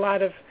using a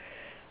lot of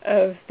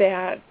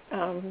that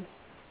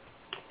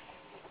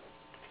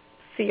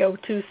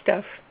CO2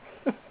 stuff.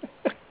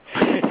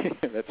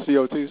 That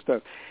CO2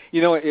 stuff.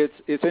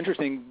 It's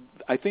interesting.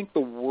 I think the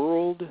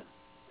world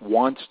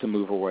wants to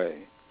move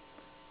away.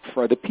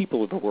 For the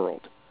people of the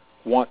world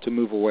want to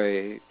move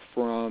away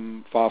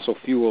from fossil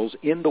fuels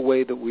in the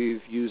way that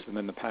we've used them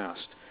in the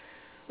past.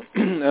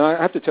 And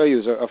I have to tell you,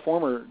 as a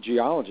former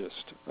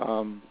geologist,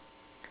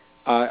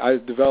 I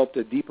developed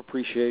a deep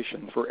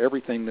appreciation for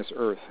everything this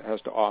Earth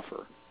has to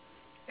offer.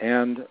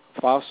 And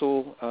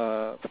fossil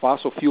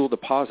fuel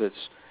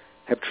deposits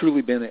have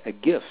truly been a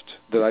gift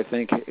that I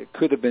think it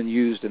could have been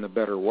used in a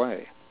better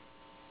way.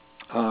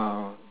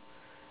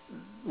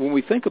 When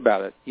we think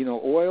about it,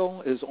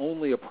 oil is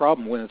only a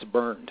problem when it's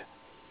burned.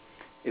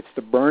 It's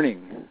the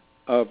burning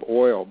of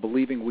oil,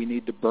 believing we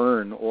need to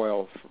burn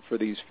oil for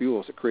these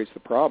fuels that creates the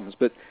problems.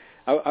 But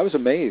I was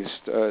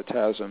amazed,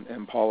 Taz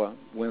and Paula,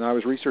 when I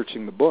was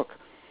researching the book.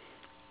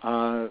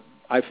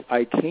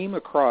 I came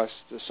across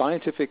the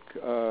scientific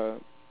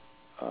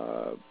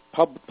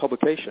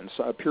publications,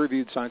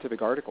 peer-reviewed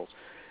scientific articles.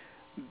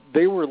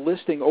 They were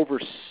listing over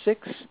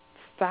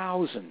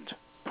 6,000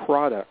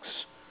 products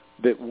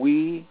that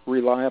we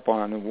rely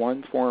upon in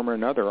one form or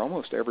another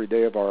almost every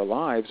day of our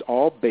lives,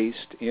 all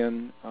based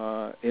in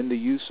the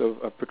use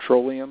of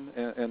petroleum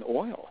and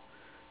oil.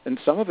 And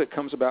some of it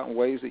comes about in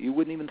ways that you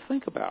wouldn't even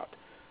think about.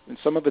 And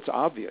some of it's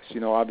obvious,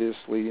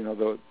 obviously,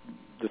 the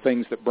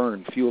things that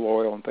burn, fuel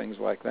oil and things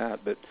like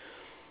that. But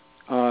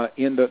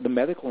in the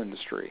medical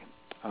industry,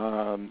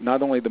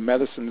 not only the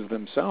medicines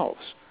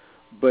themselves,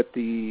 but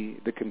the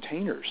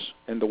containers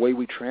and the way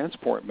we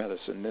transport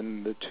medicine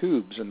and the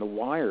tubes and the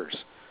wires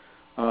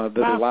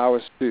that allow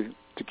us to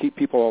keep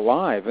people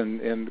alive, and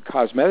the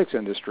cosmetics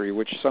industry,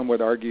 which some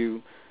would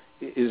argue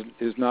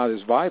is not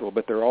as vital,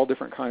 but they're all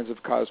different kinds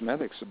of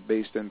cosmetics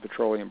based in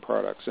petroleum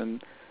products,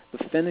 and the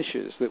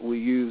finishes that we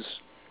use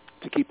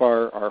to keep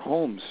our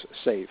homes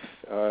safe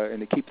and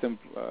to keep them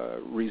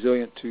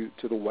resilient to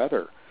the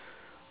weather,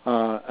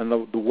 and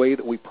the way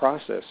that we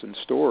process and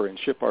store and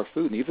ship our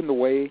food, and even the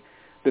way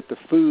that the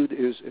food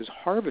is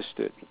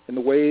harvested, and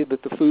the way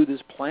that the food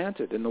is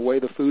planted, and the way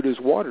the food is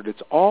watered.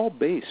 It's all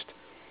based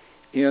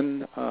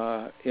in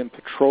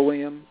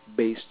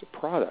petroleum-based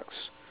products.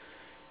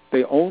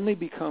 They only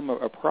become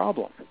a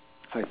problem,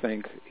 I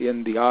think,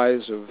 in the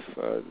eyes of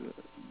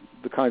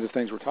the kinds of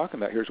things we're talking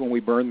about here, is when we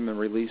burn them and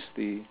release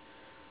the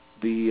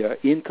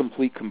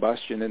incomplete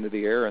combustion into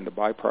the air and the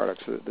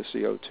byproducts, the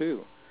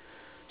CO2.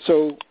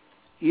 So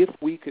if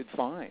we could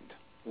find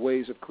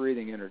ways of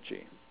creating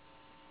energy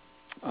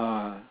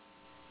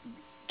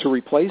to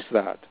replace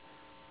that,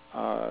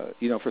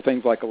 for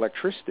things like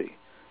electricity,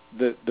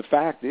 the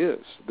fact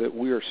is that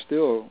we are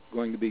still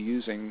going to be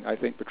using, I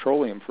think,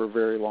 petroleum for a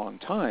very long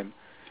time,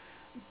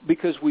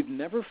 because we've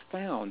never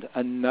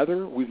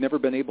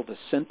been able to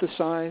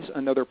synthesize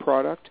another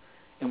product,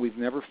 and we've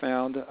never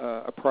found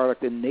a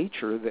product in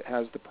nature that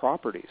has the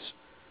properties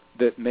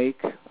that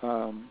make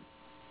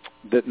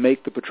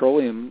the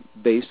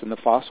petroleum-based and the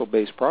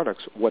fossil-based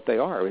products what they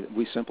are.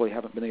 We simply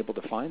haven't been able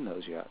to find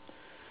those yet.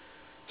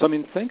 So,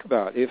 think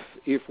about it.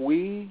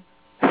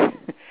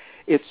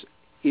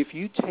 If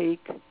you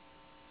take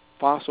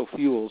fossil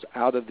fuels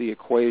out of the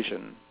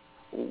equation,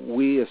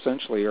 we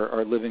essentially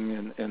are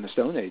living in the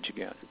Stone Age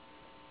again.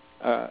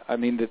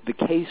 The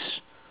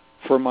case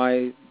for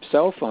my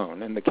cell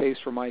phone and the case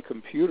for my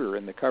computer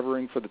and the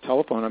covering for the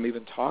telephone I'm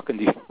even talking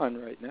to you on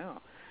right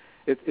now,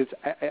 it's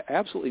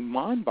absolutely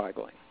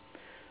mind-boggling.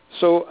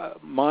 So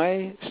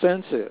my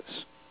sense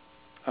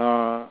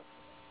are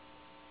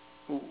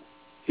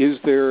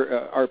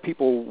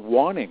people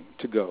wanting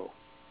to go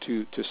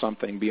to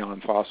something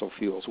beyond fossil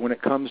fuels? When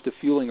it comes to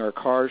fueling our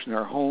cars and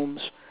our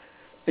homes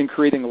and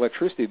creating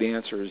electricity, the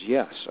answer is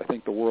yes. I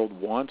think the world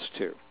wants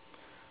to.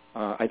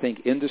 I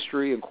think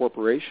industry and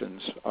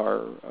corporations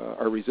are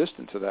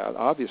resistant to that,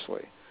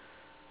 obviously,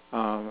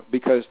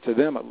 because to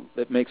them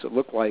it makes it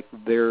look like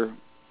they're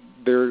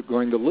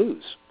going to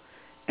lose.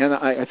 And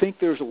I think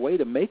there's a way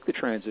to make the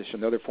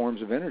transition to other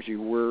forms of energy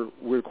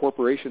where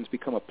corporations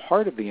become a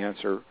part of the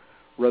answer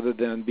rather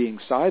than being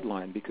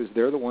sidelined, because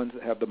they're the ones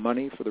that have the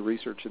money for the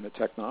research and the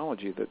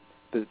technology that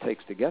it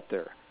takes to get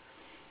there.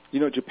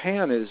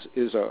 Japan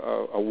is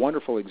a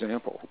wonderful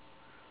example.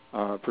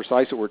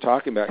 Precisely what we're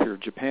talking about here.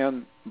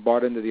 Japan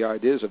bought into the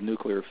ideas of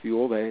nuclear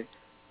fuel.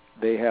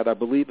 They had, I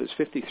believe, it was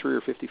 53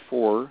 or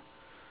 54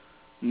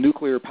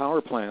 nuclear power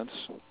plants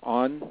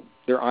on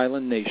their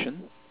island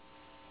nation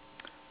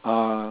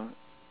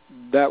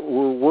that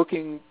were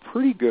working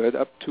pretty good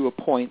up to a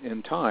point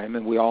in time,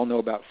 and we all know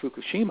about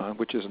Fukushima,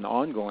 which is an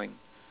ongoing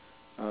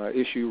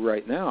issue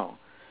right now.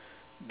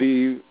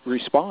 The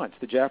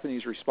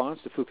Japanese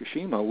response to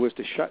Fukushima was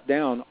to shut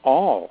down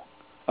all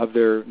of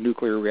their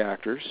nuclear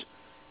reactors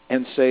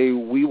and say,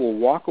 we will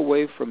walk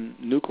away from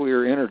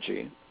nuclear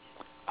energy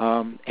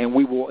and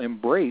we will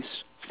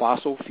embrace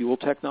fossil fuel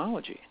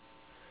technology.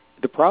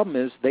 The problem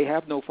is they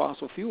have no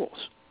fossil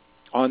fuels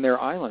on their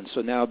island,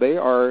 so now they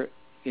are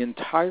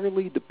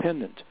entirely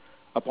dependent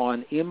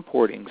upon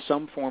importing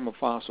some form of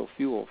fossil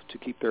fuel to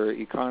keep their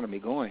economy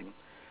going.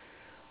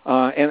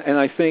 And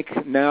I think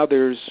now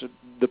the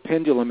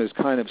pendulum is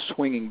kind of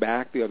swinging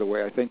back the other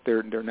way. I think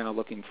they're now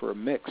looking for a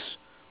mix,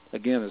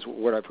 again, is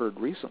what I've heard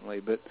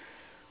recently. But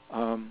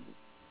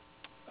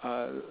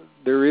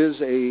there is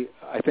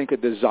I think a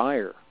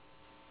desire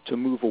to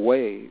move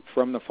away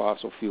from the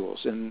fossil fuels.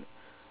 And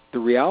the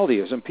reality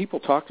is, and people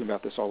talk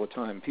about this all the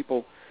time,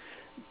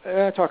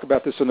 I talk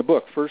about this in the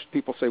book. First,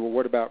 people say, well,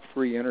 what about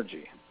free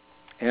energy?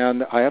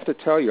 And I have to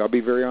tell you, I'll be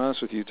very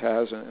honest with you,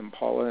 Taz and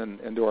Paula,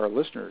 and to our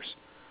listeners.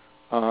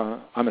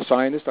 I'm a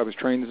scientist. I was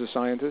trained as a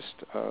scientist.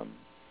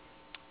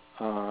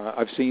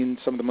 I've seen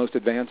some of the most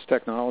advanced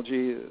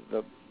technology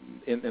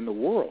in the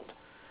world.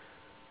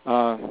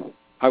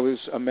 I was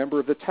a member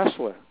of the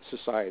Tesla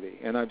Society,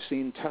 and I've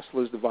seen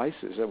Tesla's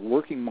devices,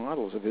 working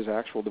models of his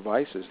actual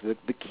devices.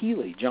 The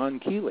Keeley, John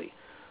Keeley,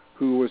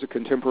 who was a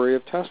contemporary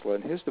of Tesla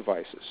and his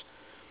devices.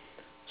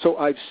 So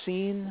I've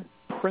seen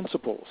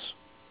principles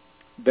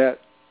that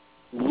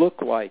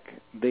look like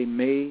they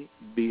may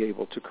be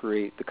able to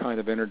create the kind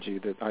of energy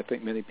that I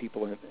think many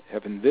people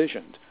have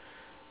envisioned.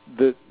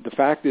 The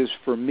fact is,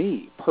 for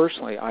me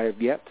personally, I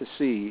have yet to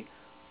see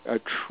a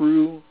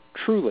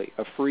truly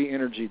a free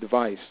energy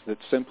device that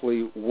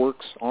simply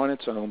works on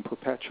its own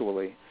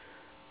perpetually.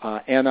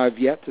 And I've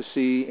yet to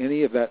see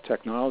any of that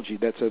technology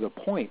that's at a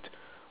point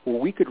where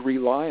we could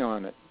rely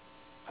on it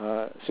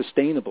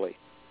sustainably,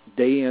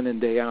 day in and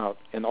day out,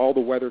 and all the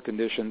weather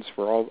conditions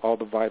for all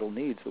the vital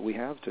needs that we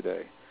have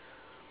today.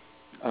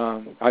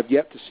 I've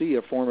yet to see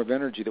a form of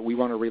energy that we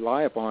want to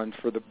rely upon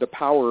for the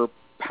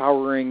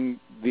powering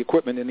the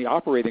equipment in the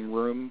operating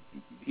room,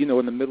 in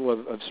the middle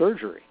of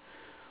surgery,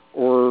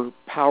 or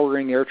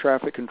powering air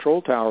traffic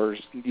control towers,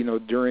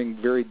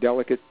 during very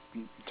delicate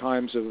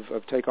times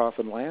of takeoff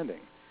and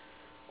landing,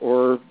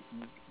 or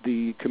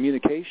the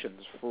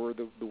communications for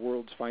the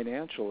world's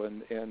financial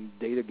and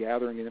data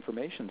gathering and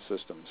information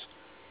systems.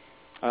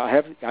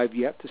 I've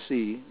yet to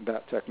see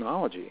that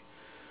technology.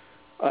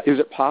 Is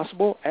it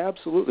possible?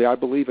 Absolutely. I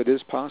believe it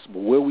is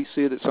possible. Will we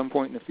see it at some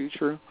point in the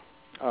future?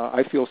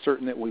 I feel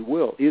certain that we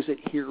will. Is it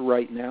here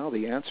right now?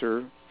 The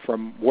answer,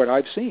 from what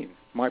I've seen,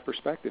 my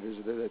perspective, is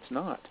that it's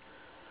not.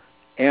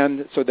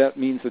 And so that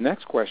means the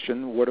next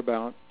question, what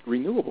about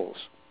renewables?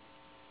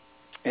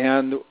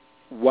 And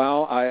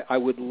while I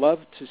would love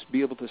to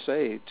be able to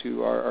say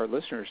to our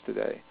listeners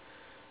today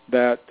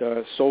that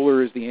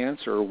solar is the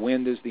answer, or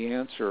wind is the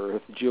answer,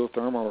 or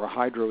geothermal or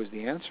hydro is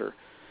the answer,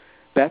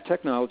 that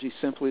technology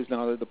simply is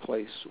not at the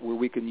place where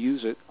we can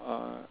use it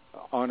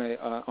on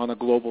a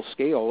global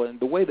scale in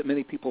the way that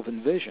many people have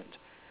envisioned.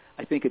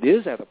 I think it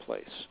is at a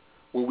place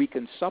where we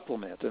can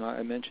supplement, and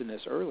I mentioned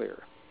this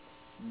earlier,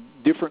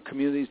 different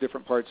communities,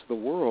 different parts of the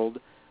world,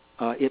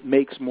 it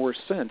makes more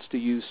sense to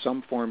use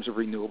some forms of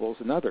renewables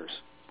than others.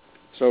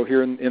 So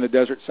here in the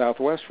desert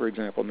Southwest, for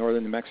example,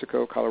 northern New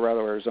Mexico, Colorado,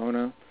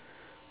 Arizona,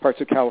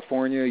 parts of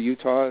California,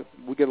 Utah,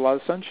 we get a lot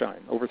of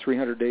sunshine, over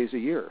 300 days a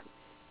year.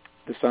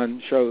 The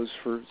sun shows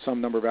for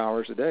some number of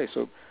hours a day.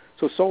 So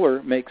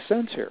solar makes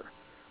sense here.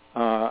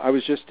 I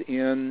was just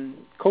in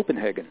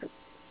Copenhagen,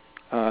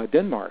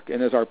 Denmark,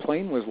 and as our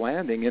plane was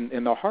landing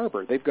in the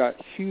harbor, they've got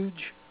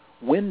huge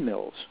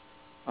windmills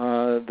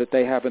that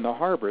they have in the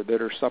harbor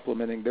that are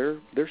supplementing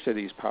their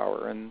city's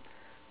power. And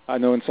I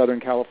know in Southern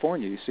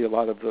California you see a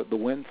lot of the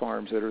wind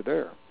farms that are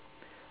there.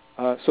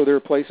 So there are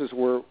places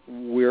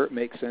where it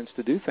makes sense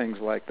to do things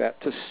like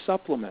that to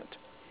supplement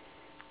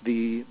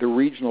the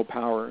regional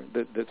power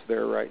that's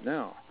there right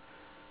now.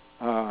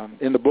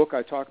 In the book,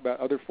 I talk about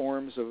other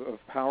forms of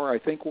power. I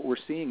think what we're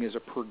seeing is a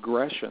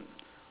progression.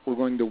 We're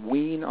going to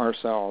wean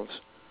ourselves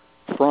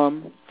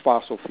from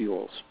fossil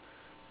fuels.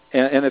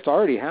 And it's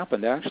already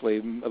happened,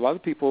 actually. A lot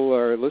of people,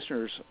 our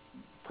listeners,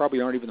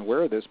 probably aren't even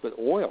aware of this, but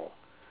oil,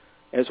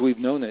 as we've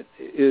known it,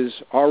 is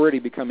already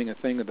becoming a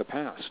thing of the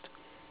past.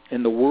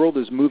 And the world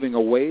is moving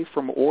away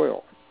from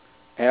oil,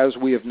 as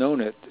we have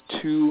known it,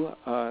 to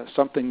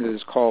something that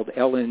is called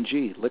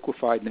LNG,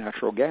 liquefied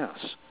natural gas.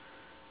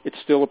 It's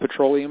still a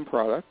petroleum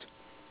product.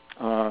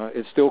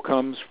 It still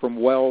comes from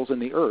wells in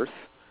the earth.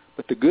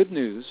 But the good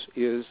news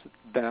is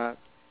that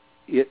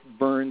it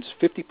burns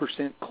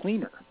 50%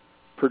 cleaner,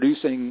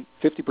 producing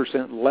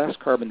 50% less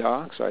carbon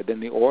dioxide than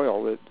the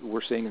oil that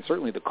we're seeing, and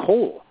certainly the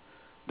coal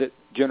that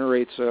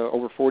generates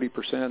over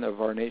 40%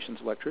 of our nation's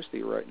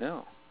electricity right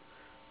now.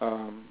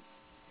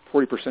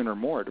 40% or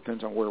more,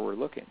 depends on where we're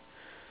looking.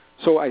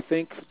 So I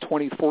think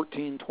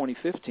 2014,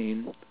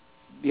 2015,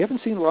 you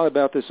haven't seen a lot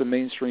about this in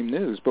mainstream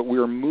news, but we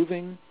are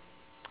moving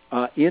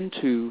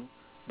into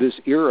this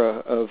era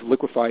of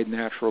liquefied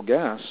natural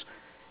gas.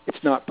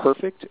 It's not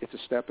perfect. It's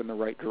a step in the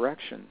right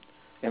direction.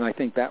 And I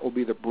think that will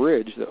be the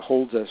bridge that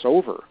holds us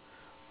over.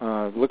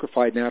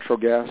 Liquefied natural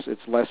gas,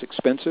 it's less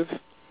expensive.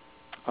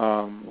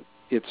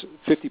 It's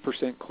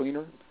 50%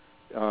 cleaner.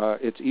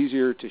 It's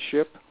easier to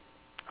ship.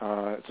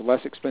 It's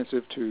less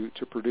expensive to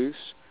produce.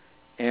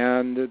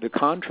 And the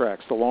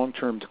contracts, the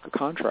long-term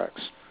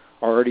contracts,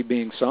 are already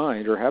being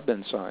signed or have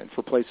been signed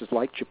for places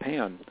like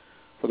Japan,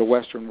 for the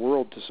Western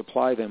world to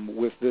supply them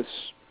with this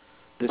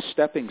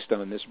stepping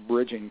stone, this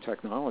bridging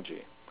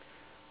technology.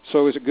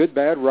 So is it good,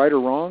 bad, right,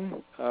 or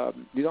wrong? I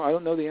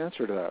don't know the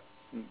answer to that,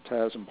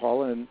 Taz and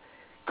Paula. And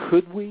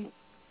could we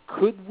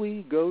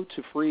go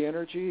to free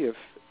energy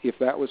if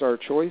that was our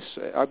choice?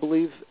 I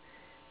believe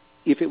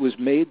if it was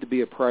made to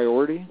be a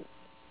priority,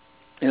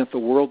 and if the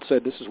world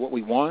said this is what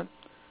we want,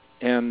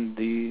 and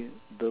the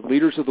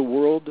leaders of the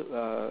world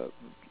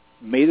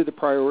made it a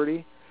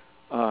priority,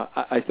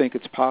 I think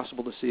it's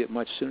possible to see it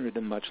much sooner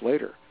than much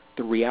later.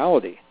 The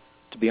reality,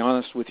 to be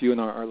honest with you and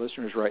our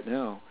listeners right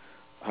now,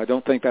 I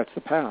don't think that's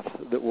the path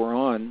that we're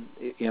on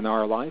in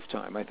our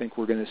lifetime. I think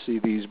we're going to see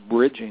these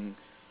bridging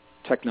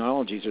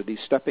technologies or these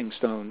stepping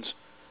stones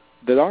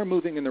that are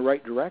moving in the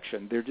right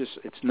direction.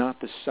 It's not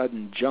the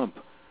sudden jump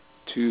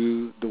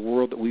to the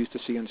world that we used to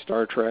see in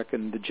Star Trek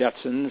and the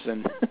Jetsons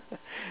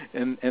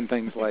and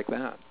things like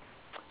that.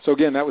 So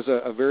again, that was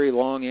a very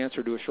long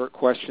answer to a short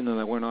question, and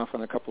I went off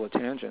on a couple of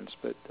tangents.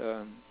 But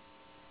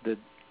do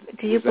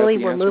you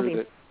believe we're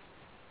moving?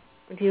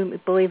 Do you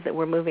believe that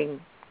we're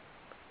moving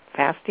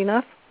fast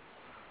enough?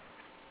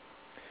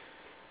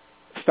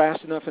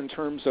 Fast enough in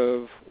terms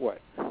of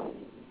what?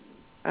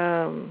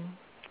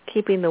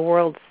 Keeping the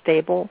world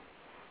stable.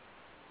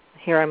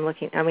 Here I'm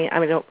looking.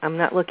 I'm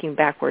not looking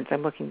backwards.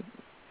 I'm looking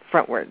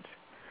frontwards.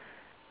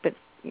 But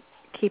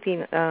keeping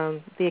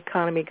the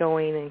economy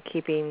going and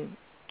keeping,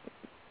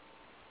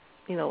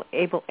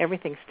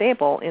 everything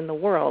stable in the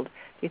world.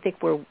 Do you think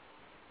we're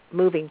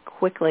moving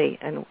quickly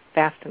and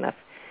fast enough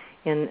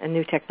in a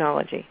new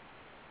technology?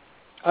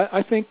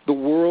 I think the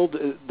world,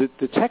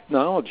 the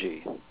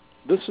technology.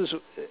 This is,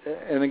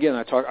 and again,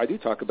 I do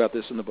talk about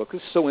this in the book.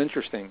 This is so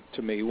interesting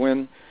to me.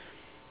 When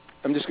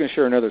I'm just going to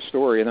share another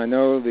story, and I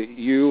know that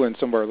you and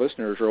some of our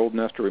listeners are old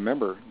enough to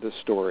remember this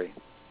story.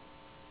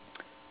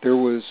 There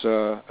was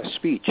a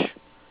speech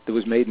that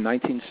was made in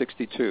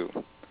 1962,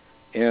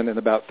 and in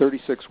about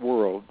 36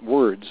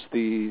 words,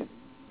 the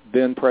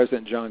then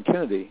President John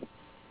Kennedy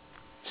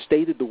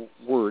stated the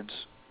words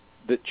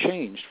that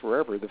changed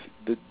forever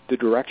the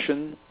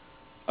direction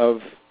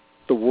of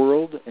the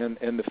world and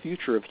the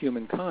future of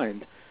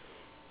humankind.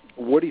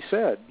 What he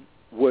said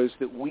was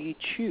that we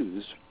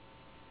choose,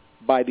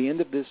 by the end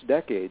of this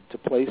decade, to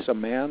place a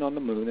man on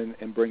the moon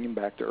and bring him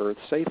back to Earth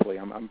safely.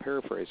 I'm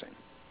paraphrasing.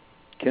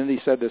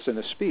 Kennedy said this in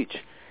a speech.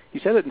 He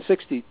said it in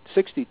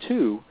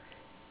 62,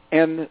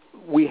 and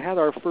we had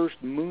our first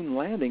moon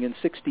landing in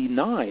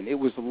 69. It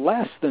was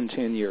less than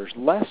 10 years.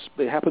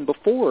 It happened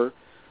before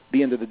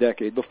the end of the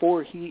decade,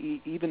 before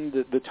even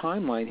the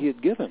timeline he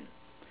had given.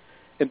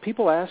 And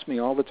people ask me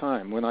all the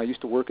time, when I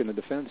used to work in the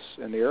defense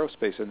and the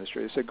aerospace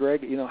industry, they said,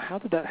 Gregg, how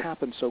did that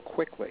happen so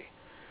quickly?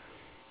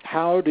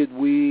 How did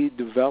we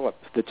develop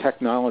the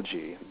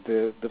technology,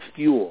 the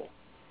fuel,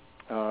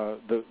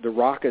 the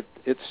rocket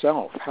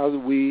itself? How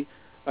did we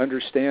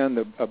understand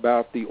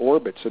about the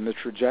orbits and the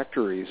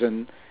trajectories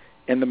and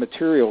the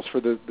materials for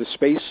the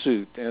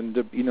spacesuit and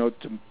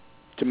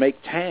to make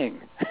Tang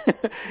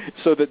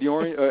so that the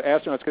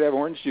astronauts could have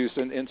orange juice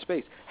in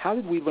space? How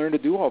did we learn to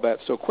do all that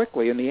so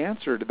quickly? And the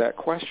answer to that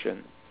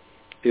question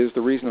is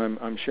the reason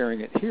I'm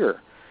sharing it here.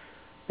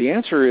 The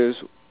answer is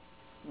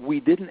we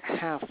didn't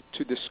have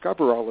to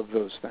discover all of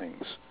those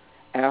things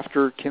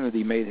after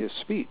Kennedy made his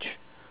speech.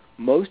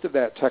 Most of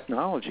that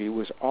technology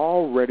was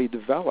already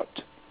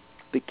developed.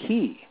 The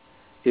key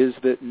is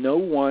that no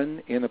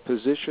one in a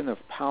position of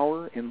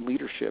power and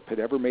leadership had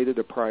ever made it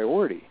a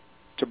priority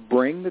to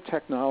bring the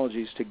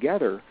technologies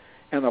together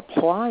and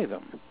apply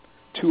them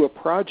to a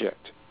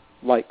project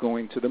like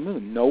going to the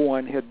moon. No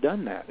one had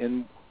done that.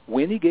 And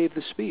when he gave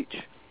the speech,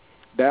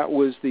 that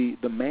was the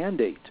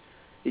mandate.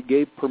 It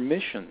gave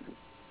permission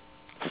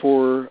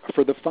for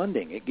the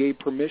funding. It gave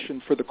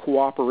permission for the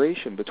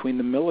cooperation between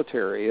the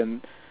military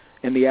and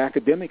the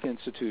academic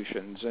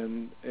institutions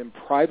and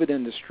private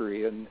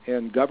industry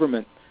and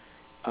government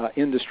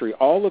industry.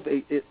 All of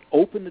it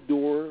opened the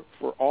door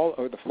for all,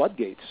 or the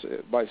floodgates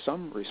by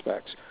some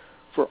respects,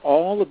 for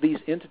all of these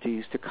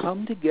entities to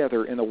come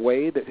together in a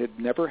way that had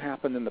never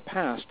happened in the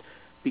past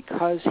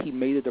because he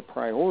made it a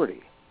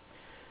priority.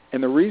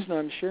 And the reason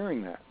I'm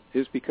sharing that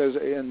is because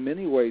in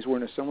many ways we're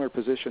in a similar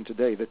position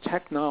today. The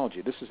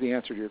technology, this is the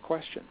answer to your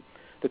question,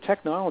 the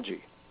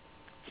technology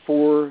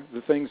for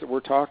the things that we're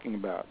talking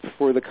about,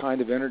 for the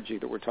kind of energy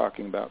that we're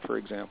talking about, for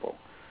example,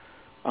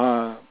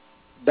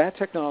 that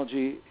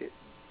technology,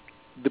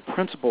 the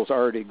principles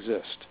already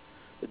exist.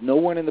 No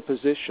one in the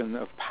position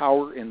of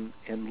power and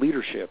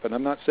leadership, and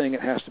I'm not saying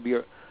it has to be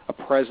a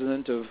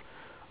president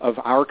of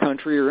our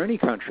country or any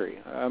country.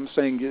 I'm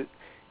saying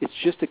it's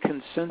just a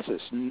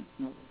consensus.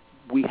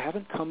 We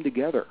haven't come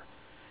together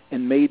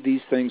and made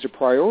these things a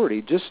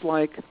priority, just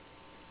like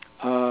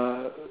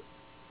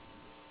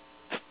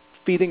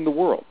feeding the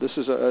world. This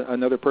is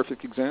another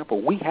perfect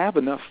example. We have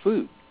enough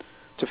food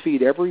to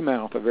feed every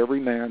mouth of every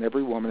man,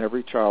 every woman,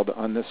 every child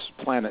on this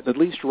planet. At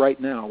least right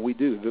now we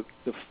do.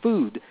 The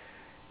food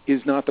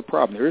is not the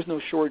problem. There is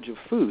no shortage of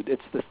food.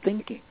 It's the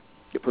thinking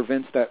that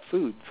prevents that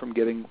food from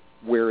getting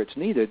where it's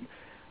needed.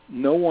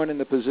 No one in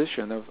the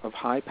position of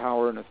high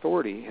power and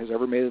authority has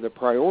ever made it a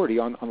priority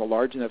on a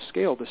large enough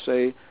scale to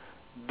say,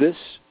 this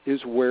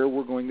is where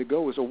we're going to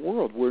go as a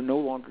world. We're no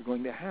longer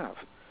going to have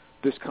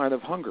this kind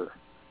of hunger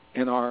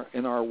in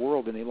our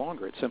world any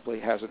longer. It simply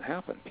hasn't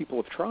happened.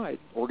 People have tried.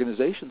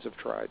 Organizations have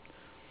tried.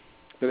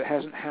 But it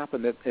hasn't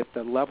happened at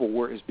the level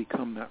where it has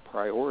become that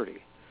priority.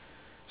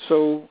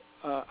 So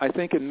I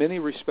think in many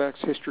respects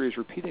history is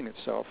repeating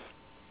itself.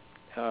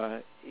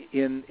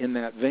 in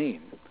that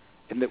vein,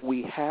 and that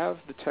we have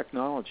the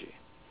technology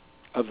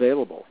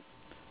available,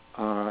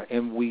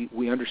 and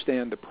we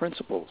understand the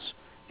principles.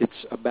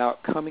 It's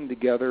about coming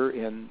together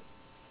and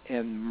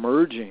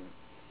merging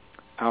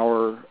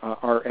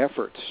our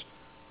efforts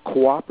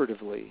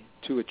cooperatively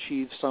to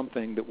achieve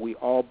something that we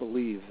all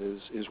believe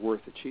is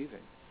worth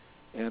achieving.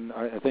 And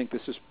I think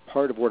this is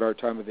part of what our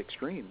time of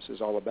extremes is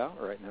all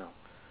about right now.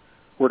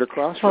 We're at a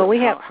crossroads.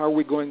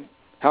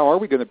 How are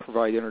we going to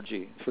provide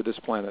energy for this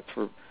planet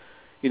for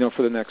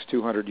the next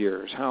 200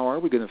 years? How are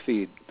we going to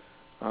feed?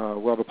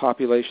 The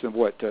population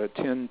of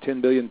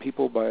 10 billion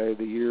people by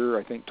the year,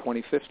 I think,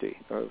 2050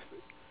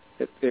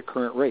 at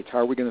current rates. How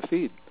are we going to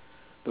feed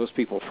those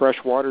people? Fresh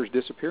water is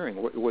disappearing.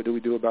 What do we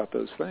do about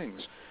those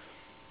things?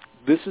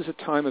 This is a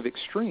time of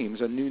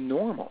extremes, a new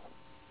normal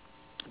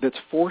that's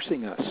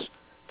forcing us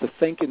to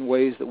think in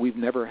ways that we've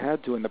never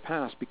had to in the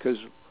past because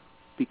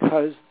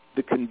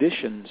the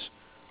conditions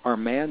are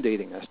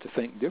mandating us to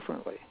think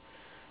differently.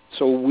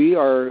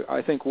 So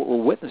I think what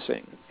we're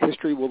witnessing,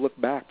 history will look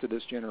back to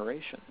this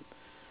generation,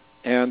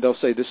 and they'll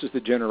say this is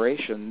the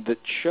generation that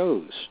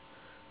chose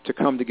to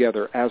come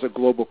together as a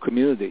global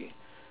community,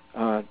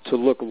 to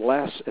look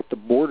less at the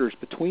borders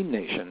between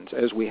nations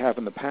as we have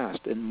in the past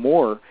and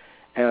more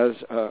as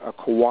a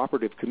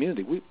cooperative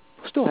community. We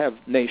still have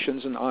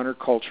nations and honor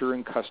culture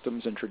and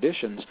customs and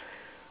traditions,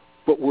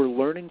 but we're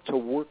learning to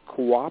work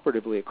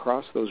cooperatively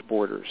across those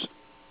borders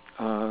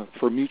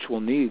for mutual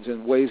needs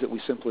in ways that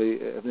we simply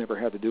have never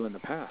had to do in the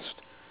past.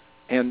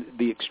 And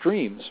the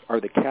extremes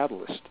are the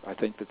catalyst, I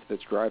think,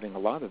 that's driving a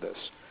lot of this.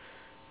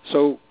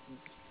 So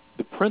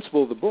the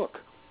principle of the book,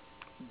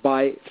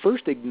 by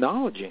first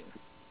acknowledging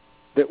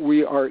that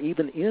we are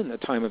even in a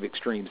time of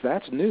extremes,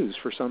 that's news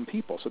for some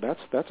people. So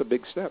that's a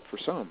big step for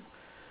some.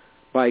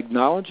 By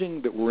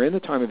acknowledging that we're in a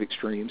time of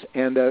extremes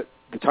and that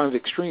the time of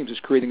extremes is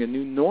creating a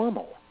new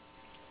normal,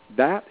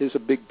 that is a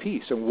big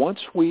piece. And once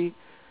we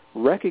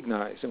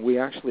recognize and we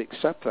actually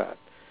accept that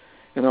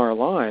in our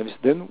lives,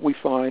 then we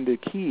find the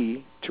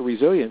key to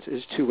resilience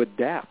is to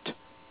adapt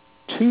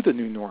to the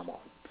new normal.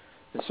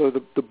 And so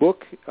the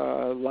book,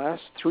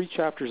 last 3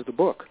 chapters of the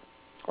book,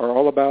 are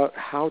all about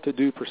how to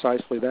do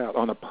precisely that.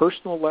 On a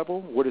personal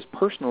level, what is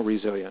personal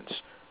resilience?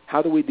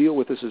 How do we deal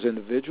with this as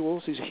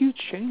individuals? These huge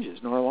changes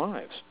in our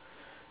lives.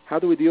 How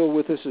do we deal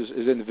with this as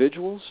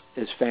individuals,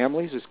 as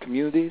families, as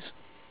communities,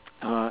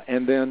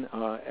 and then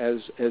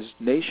as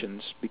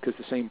nations, because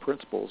the same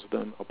principles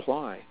then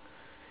apply.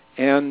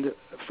 And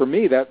for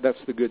me, that's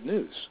the good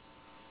news.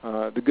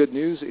 The good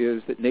news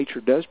is that nature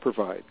does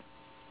provide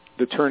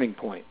the turning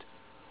point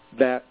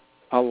that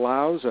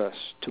allows us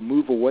to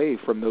move away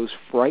from those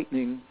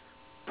frightening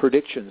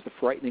predictions, the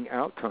frightening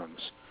outcomes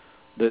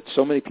that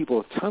so many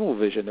people have tunnel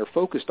vision. They're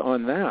focused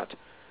on that,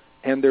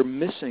 and they're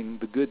missing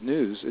the good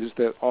news is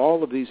that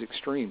all of these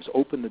extremes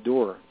open the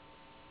door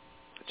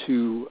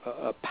to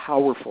a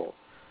powerful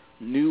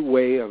new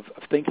way of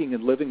thinking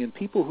and living, and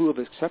people who have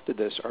accepted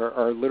this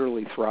are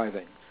literally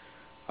thriving.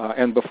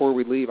 And before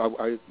we leave,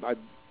 I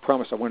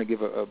promise I want to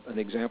give an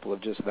example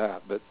of just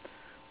that, but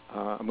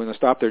I'm going to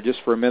stop there just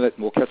for a minute,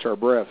 and we'll catch our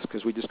breaths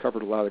because we just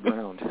covered a lot of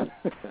ground.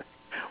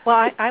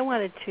 Well, I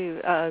wanted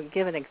to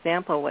give an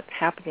example of what's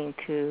happening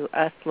to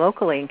us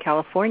locally in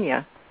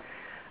California.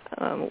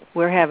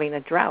 We're having a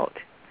drought,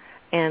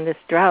 and this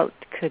drought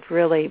could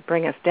really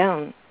bring us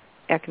down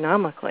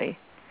economically.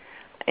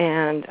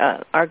 And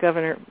our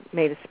governor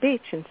made a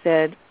speech and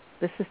said,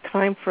 this is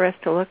time for us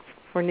to look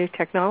for new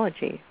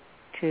technology,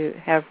 to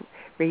have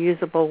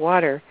reusable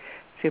water,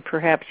 to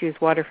perhaps use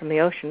water from the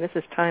ocean. This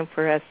is time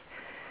for us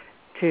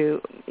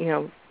to,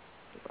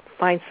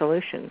 find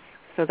solutions.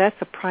 So that's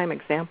a prime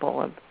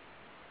example of,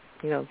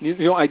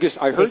 I guess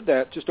I heard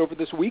that just over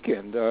this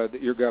weekend,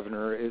 that your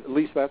governor, at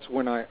least that's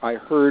when I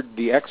heard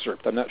the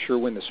excerpt. I'm not sure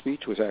when the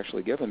speech was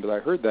actually given, but I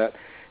heard that.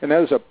 And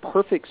that is a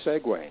perfect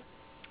segue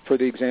for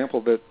the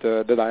example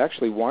that I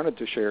actually wanted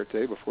to share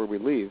today before we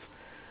leave.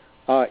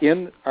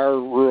 In our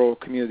rural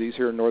communities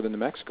here in northern New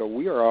Mexico,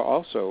 we are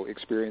also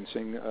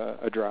experiencing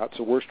a drought. It's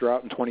the worst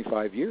drought in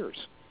 25 years.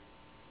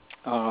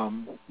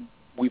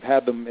 We've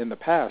had them in the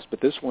past,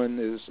 but this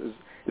one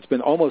it's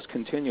been almost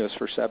continuous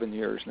for 7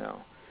 years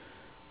now.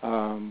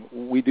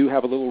 We do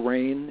have a little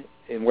rain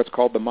in what's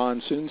called the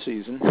monsoon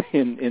season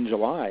in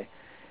July,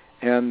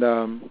 and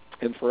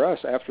for us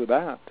after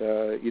that,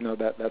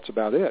 that's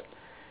about it.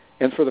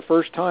 And for the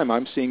first time,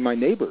 I'm seeing my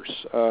neighbors,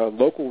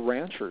 local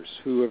ranchers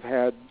who have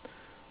had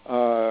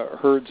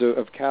herds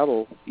of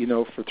cattle,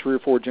 for 3 or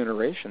 4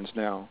 generations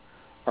now,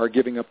 are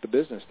giving up the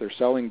business. They're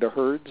selling the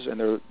herds,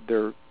 and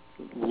they're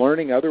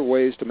learning other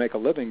ways to make a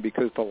living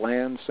because the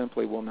land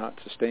simply will not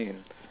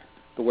sustain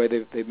the way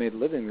they've made a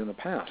living in the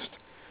past.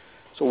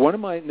 So one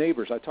of my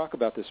neighbors, I talk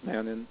about this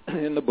man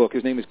in the book,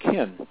 his name is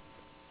Ken,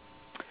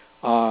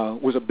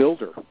 was a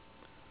builder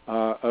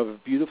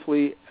of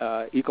beautifully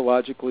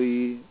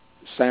ecologically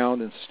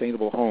sound and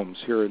sustainable homes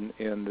here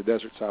in the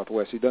desert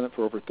Southwest. He'd done it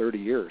for over 30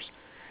 years.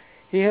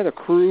 He had a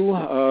crew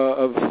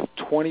of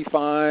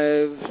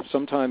 25,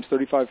 sometimes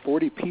 35,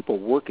 40 people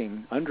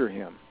working under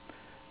him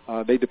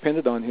They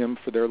depended on him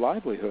for their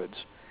livelihoods.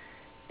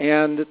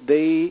 And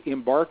they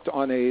embarked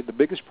on the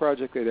biggest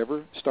project they'd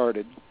ever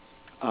started,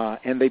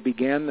 and they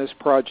began this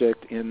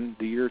project in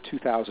the year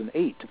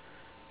 2008.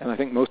 And I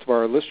think most of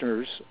our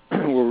listeners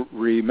will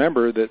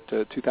remember that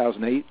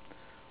 2008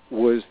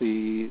 was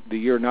the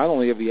year not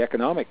only of the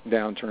economic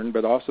downturn,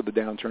 but also the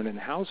downturn in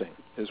housing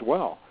as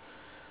well.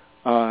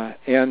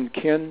 And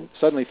Ken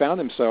suddenly found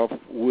himself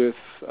with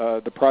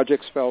the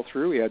projects fell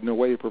through. He had no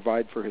way to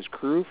provide for his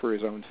crew, for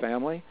his own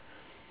family,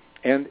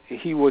 and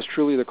he was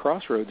truly the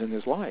crossroads in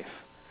his life.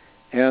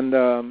 And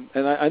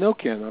I know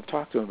Ken. I've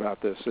talked to him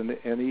about this, and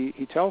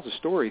he tells a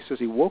story. He says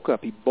he woke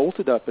up, he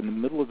bolted up in the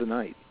middle of the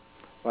night,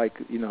 like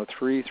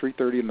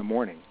 3:30 in the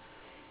morning,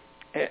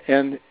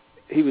 and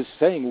he was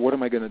saying, "What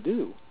am I going to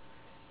do?"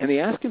 And he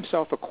asked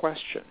himself a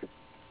question,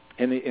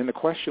 and the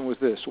question was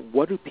this: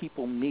 what do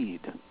people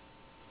need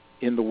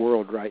in the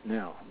world right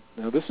now?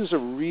 Now, this is a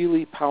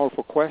really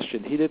powerful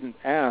question. He didn't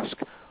ask,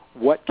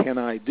 what can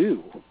I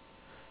do?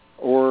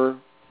 Or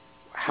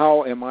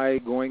how am I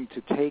going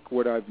to take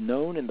what I've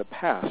known in the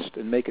past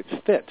and make it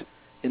fit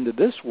into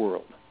this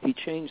world? He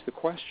changed the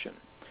question.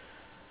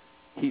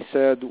 He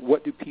said,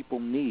 what do people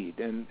need?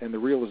 And the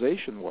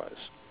realization was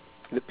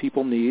that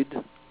people need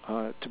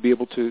to be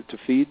able to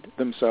feed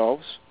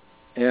themselves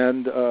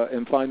and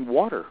find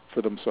water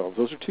for themselves.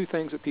 Those are two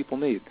things that people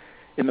need.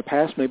 In the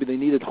past, maybe they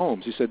needed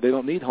homes. He said they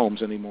don't need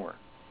homes anymore.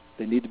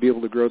 They need to be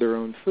able to grow their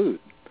own food.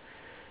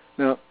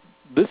 Now,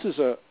 this is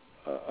a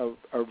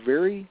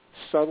very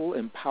subtle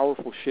and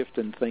powerful shift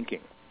in thinking.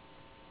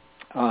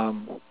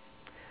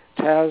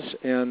 Taz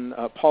and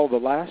Paul, the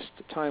last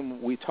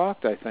time we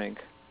talked, I think,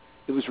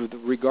 it was with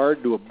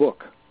regard to a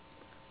book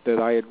that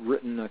I had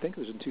written, I think it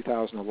was in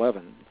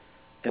 2011,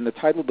 and the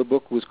title of the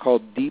book was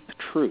called Deep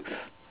Truth.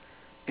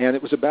 And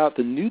it was about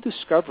the new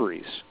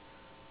discoveries,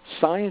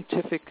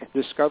 scientific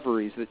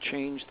discoveries that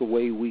change the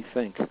way we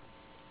think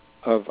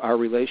of our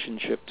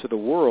relationship to the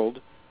world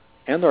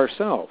and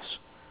ourselves.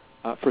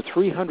 For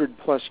 300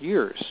 plus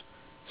years,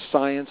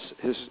 science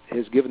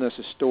has given us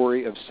a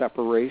story of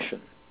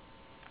separation,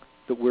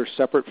 that we're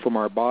separate from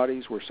our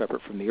bodies, we're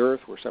separate from the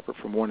earth, we're separate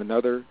from one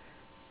another,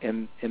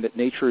 and that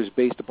nature is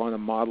based upon a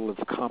model of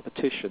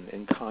competition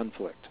and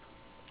conflict.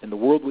 And the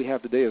world we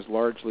have today is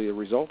largely a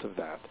result of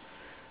that.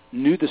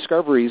 New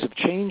discoveries have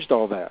changed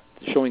all that,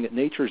 showing that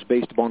nature is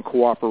based upon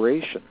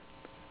cooperation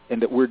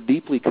and that we're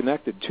deeply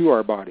connected to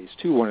our bodies,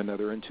 to one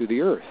another, and to the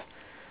earth.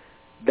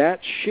 That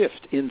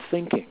shift in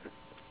thinking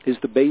is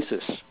the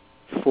basis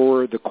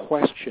for the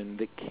question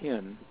that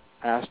Ken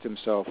asked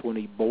himself when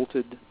he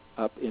bolted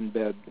up in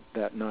bed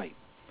that night.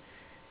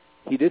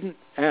 He didn't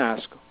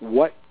ask,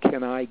 what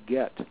can I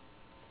get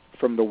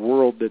from the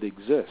world that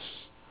exists?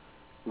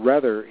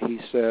 Rather, he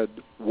said,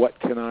 what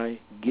can I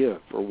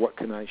give, or what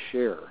can I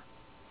share,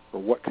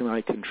 or what can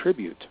I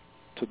contribute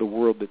to the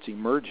world that's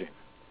emerging?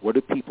 What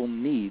do people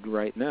need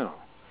right now?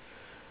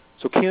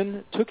 So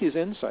Ken took his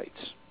insights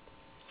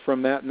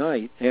from that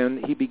night,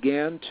 and he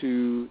began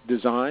to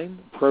design,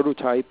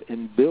 prototype,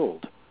 and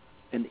build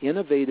an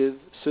innovative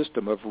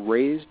system of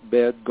raised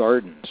bed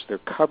gardens. They're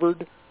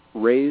covered,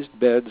 raised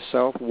bed,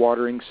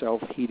 self-watering,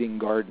 self-heating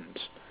gardens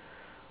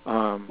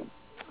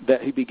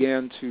that he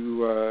began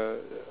to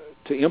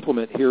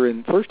implement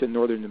here first in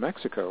northern New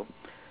Mexico.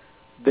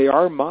 They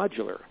are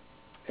modular,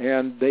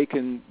 and they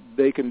can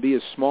be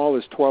as small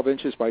as 12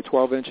 inches by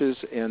 12 inches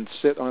and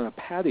sit on a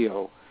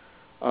patio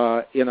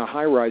in a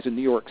high-rise in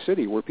New York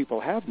City where people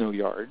have no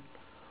yard,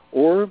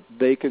 or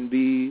they can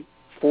be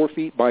 4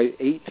 feet by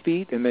 8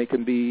 feet, and they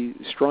can be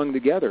strung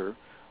together,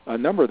 a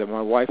number of them.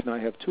 My wife and I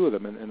have 2 of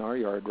them in our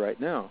yard right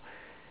now.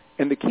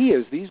 And the key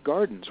is these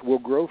gardens will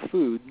grow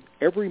food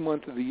every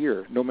month of the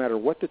year, no matter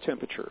what the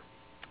temperature.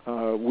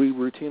 We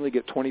routinely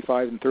get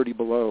 25 and 30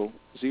 below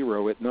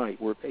zero at night.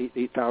 We're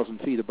 8,000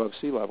 feet above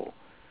sea level.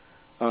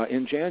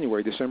 In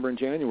January, December and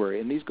January.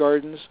 And these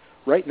gardens,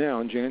 right now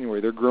in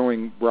January, they're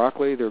growing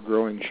broccoli, they're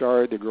growing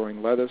chard, they're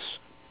growing lettuce.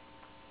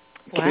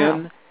 Wow.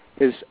 Ken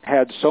has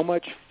had so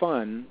much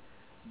fun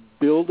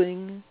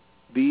building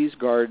these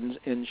gardens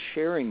and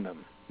sharing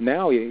them.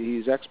 Now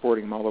he's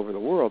exporting them all over the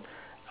world.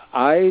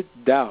 I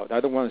doubt,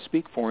 I don't want to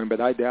speak for him, but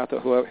I doubt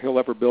that he'll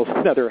ever build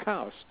another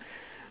house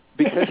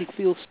because he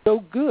feels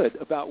so good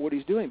about what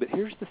he's doing. But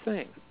here's the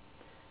thing.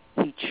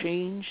 He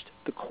changed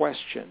the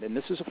question, and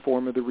this is a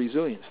form of the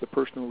resilience, the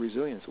personal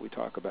resilience that we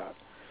talk about.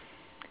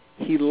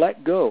 He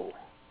let go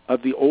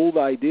of the old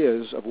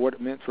ideas of what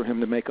it meant for him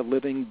to make a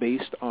living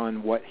based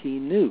on what he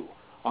knew,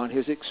 on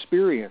his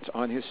experience,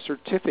 on his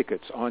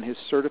certificates, on his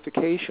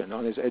certification,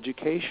 on his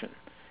education.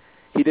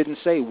 He didn't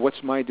say,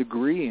 what's my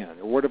degree in,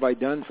 or what have I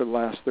done for the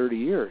last 30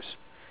 years?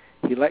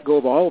 He let go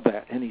of all of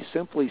that, and he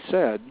simply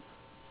said,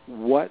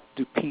 what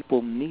do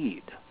people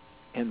need,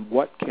 and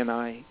what can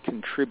I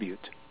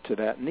contribute to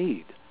that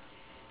need?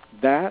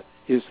 That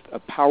is a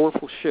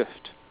powerful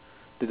shift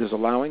that is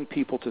allowing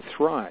people to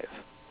thrive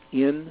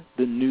in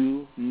the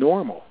new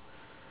normal.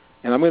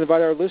 And I'm going to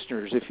invite our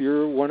listeners, if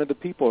you're one of the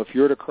people, if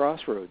you're at a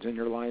crossroads in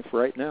your life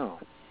right now,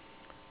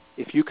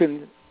 if you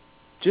can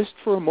just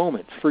for a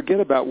moment, forget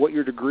about what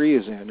your degree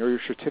is in or your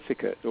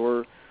certificate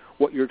or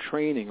what your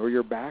training or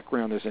your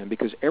background is in,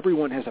 because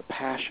everyone has a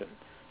passion,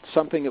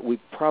 something that we've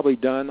probably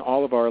done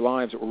all of our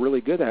lives that we're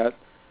really good at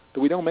that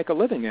we don't make a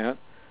living at.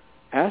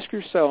 Ask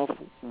yourself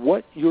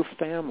what your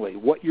family,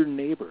 what your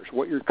neighbors,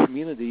 what your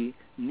community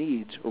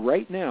needs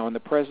right now in the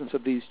presence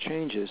of these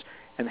changes,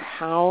 and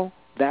how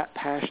that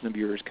passion of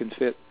yours can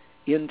fit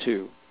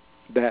into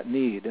that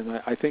need. And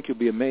I think you'll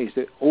be amazed.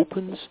 It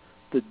opens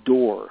the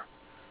door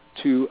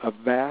to a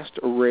vast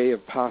array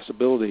of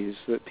possibilities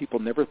that people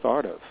never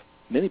thought of,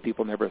 many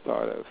people never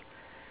thought of.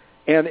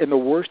 And in the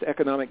worst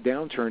economic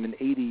downturn in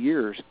 80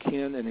 years,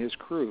 Ken and his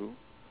crew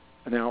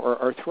now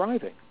are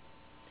thriving.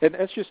 And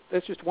that's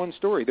just one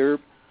story.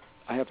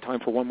 I have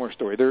time for one more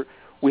story.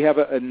 We have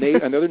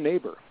another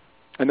neighbor.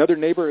 Another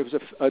neighbor was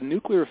a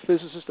nuclear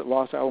physicist at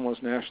Los Alamos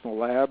National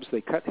Labs.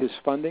 They cut his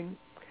funding.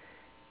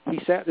 He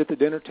sat at the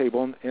dinner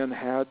table and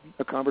had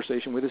a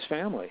conversation with his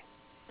family.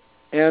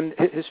 And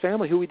his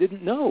family, who he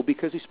didn't know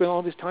because he spent all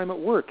of his time at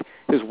work.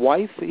 His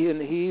wife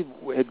and he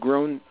had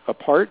grown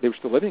apart. They were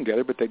still living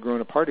together, but they'd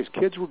grown apart. His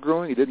kids were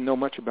growing. He didn't know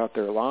much about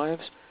their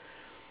lives.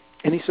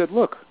 And he said,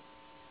 look,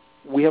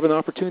 we have an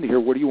opportunity here.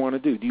 What do you want to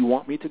do? Do you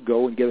want me to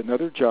go and get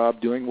another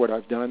job doing what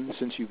I've done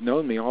since you've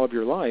known me all of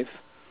your life?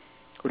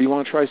 Or do you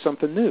want to try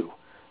something new?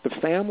 The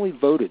family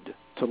voted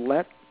to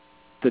let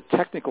the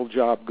technical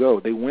job go.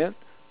 They went,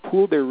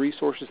 pooled their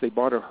resources. They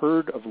bought a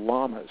herd of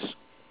llamas.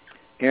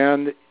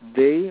 And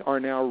they are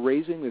now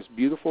raising this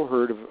beautiful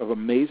herd of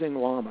amazing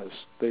llamas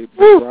they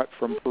brought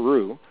from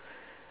Peru.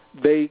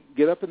 They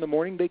get up in the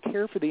morning. They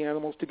care for the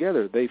animals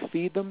together. They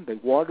feed them. They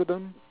water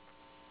them.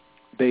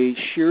 They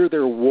shear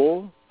their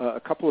wool a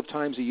couple of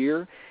times a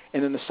year.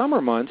 And in the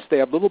summer months, they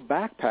have little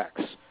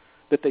backpacks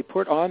that they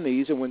put on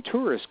these. And when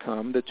tourists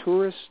come, the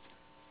tourists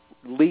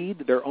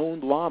lead their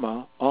own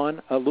llama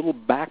on a little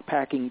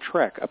backpacking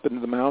trek up into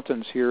the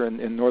mountains here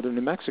in northern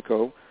New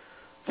Mexico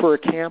for a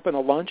camp and a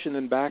lunch, and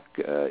then back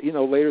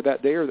later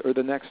that day or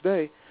the next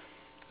day.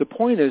 The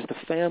point is the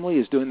family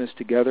is doing this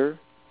together.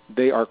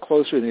 They are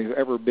closer than they've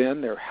ever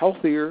been. They're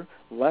healthier,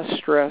 less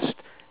stressed,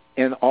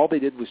 and all they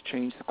did was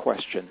change the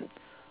question.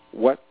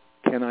 What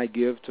can I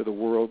give to the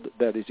world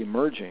that is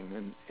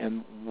emerging,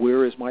 and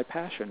where is my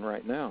passion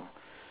right now?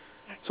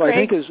 So Gregg,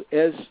 I think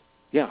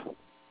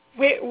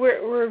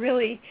we're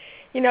really,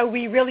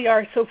 we really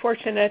are so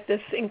fortunate at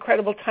this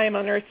incredible time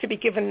on Earth to be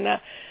given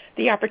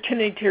the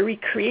opportunity to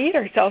recreate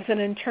ourselves and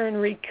in turn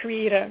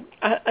recreate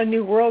a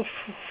new world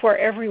for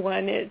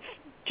everyone. It's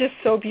just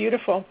so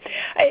beautiful.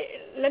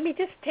 Let me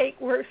just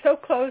we're so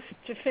close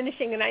to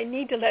finishing, and I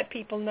need to let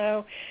people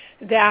know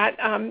that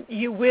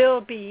you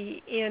will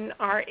be in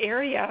our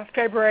area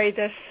February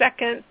the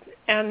 2nd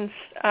and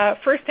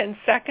 1st and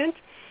 2nd.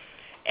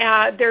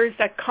 There's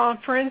a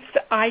conference,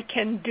 I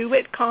Can Do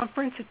It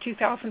conference, a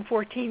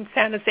 2014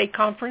 San Jose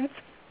conference.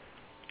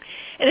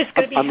 And it's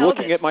going to be I'm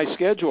looking at my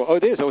schedule. Oh,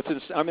 it is.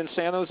 I'm in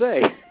San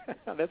Jose.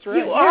 That's right.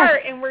 You are,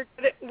 and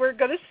we're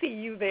going to see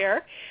you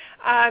there.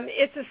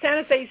 It's the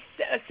San Jose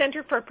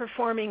Center for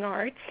Performing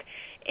Arts,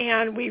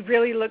 and we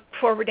really look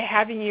forward to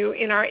having you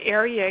in our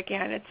area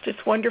again. It's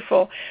just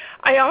wonderful.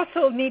 I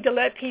also need to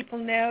let people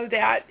know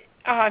that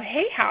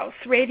Hay House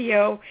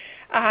Radio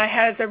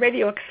has a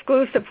radio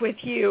exclusive with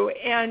you,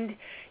 and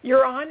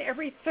you're on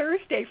every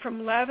Thursday from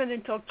 11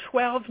 until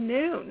 12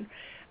 noon.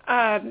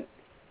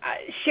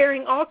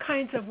 Sharing all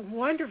kinds of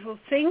wonderful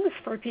things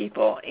for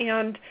people,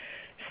 and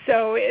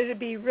so it would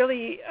be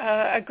really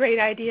a great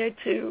idea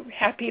to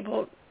have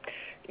people,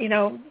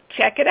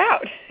 check it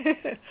out.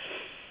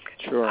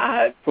 Sure.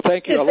 Well,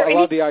 thank you. A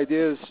lot of the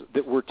ideas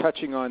that we're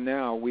touching on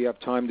now, we have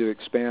time to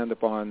expand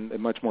upon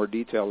in much more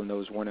detail in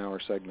those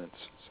 1-hour segments.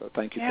 So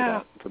thank you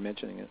for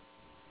mentioning it.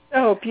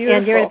 Oh, beautiful.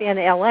 And you're going to be in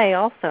L.A.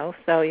 also,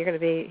 so you're going to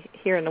be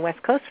here in the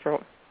West Coast so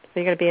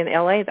you're going to be in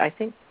L.A., I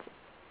think,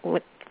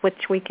 which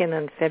weekend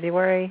in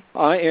February?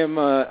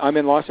 I'm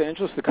in Los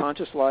Angeles, the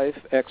Conscious Life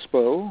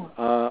Expo,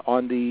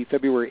 on the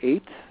February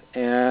 8th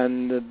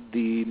and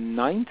the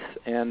 9th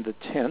and the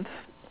 10th.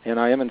 And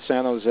I am in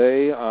San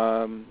Jose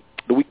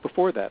the weekend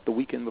before that,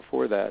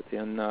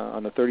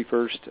 on the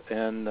 31st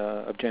and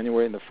of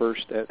January and the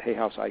 1st at Hay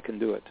House I Can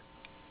Do It.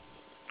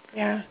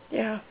 Yeah.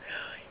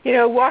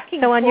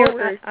 Walking so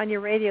forward. On your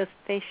radio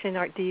station,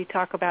 do you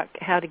talk about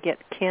how to get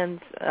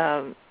Ken's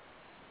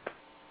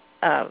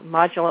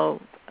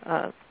modulo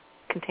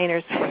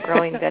containers for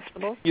growing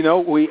vegetables?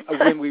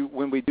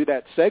 When we do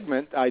that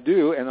segment, I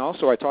do, and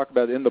also I talk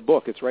about it in the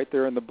book. It's right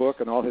there in the book,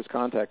 and all his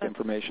contact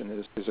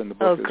information is in the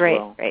book as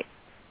well. Oh, great.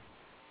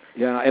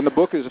 Yeah, and the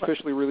book is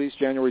officially released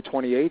January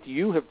 28th.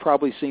 You have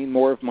probably seen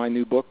more of my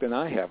new book than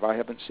I have. I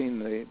haven't seen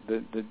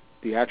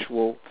the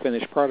actual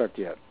finished product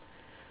yet.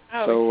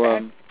 Oh, so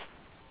exactly.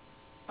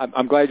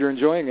 I'm glad you're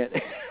enjoying it.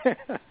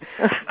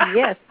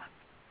 Yes.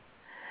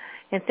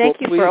 And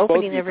thank you for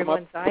opening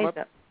everyone's eyes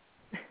up.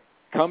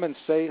 Come and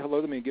say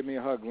hello to me. Give me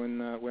a hug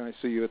when I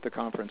see you at the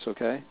conference,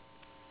 okay?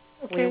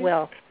 We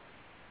will.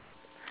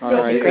 All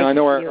right. And I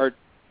know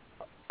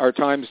our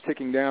time's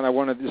ticking down. I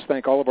want to just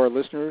thank all of our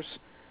listeners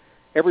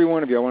every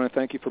one of you, I want to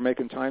thank you for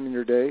making time in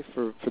your day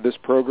for this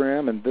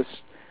program and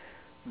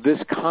this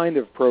kind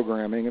of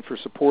programming, and for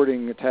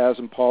supporting Taz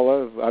and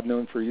Paula. I've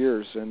known for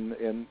years, and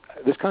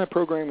this kind of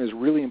programming is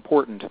really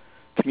important,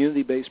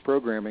 community-based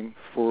programming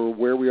for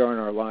where we are in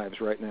our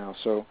lives right now.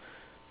 So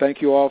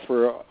thank you all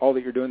for all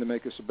that you're doing to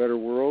make us a better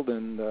world,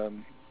 and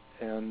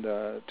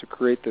to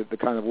create the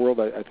kind of world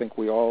I think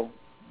we all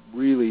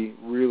really,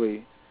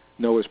 really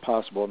know is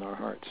possible in our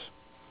hearts.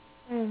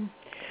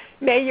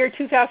 May your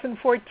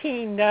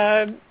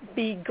 2014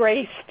 be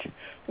graced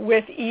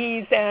with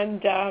ease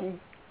and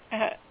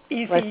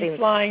easy Blessings.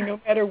 flying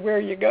no matter where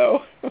you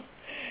go.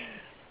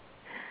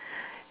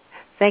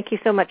 Thank you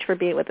so much for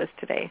being with us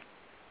today.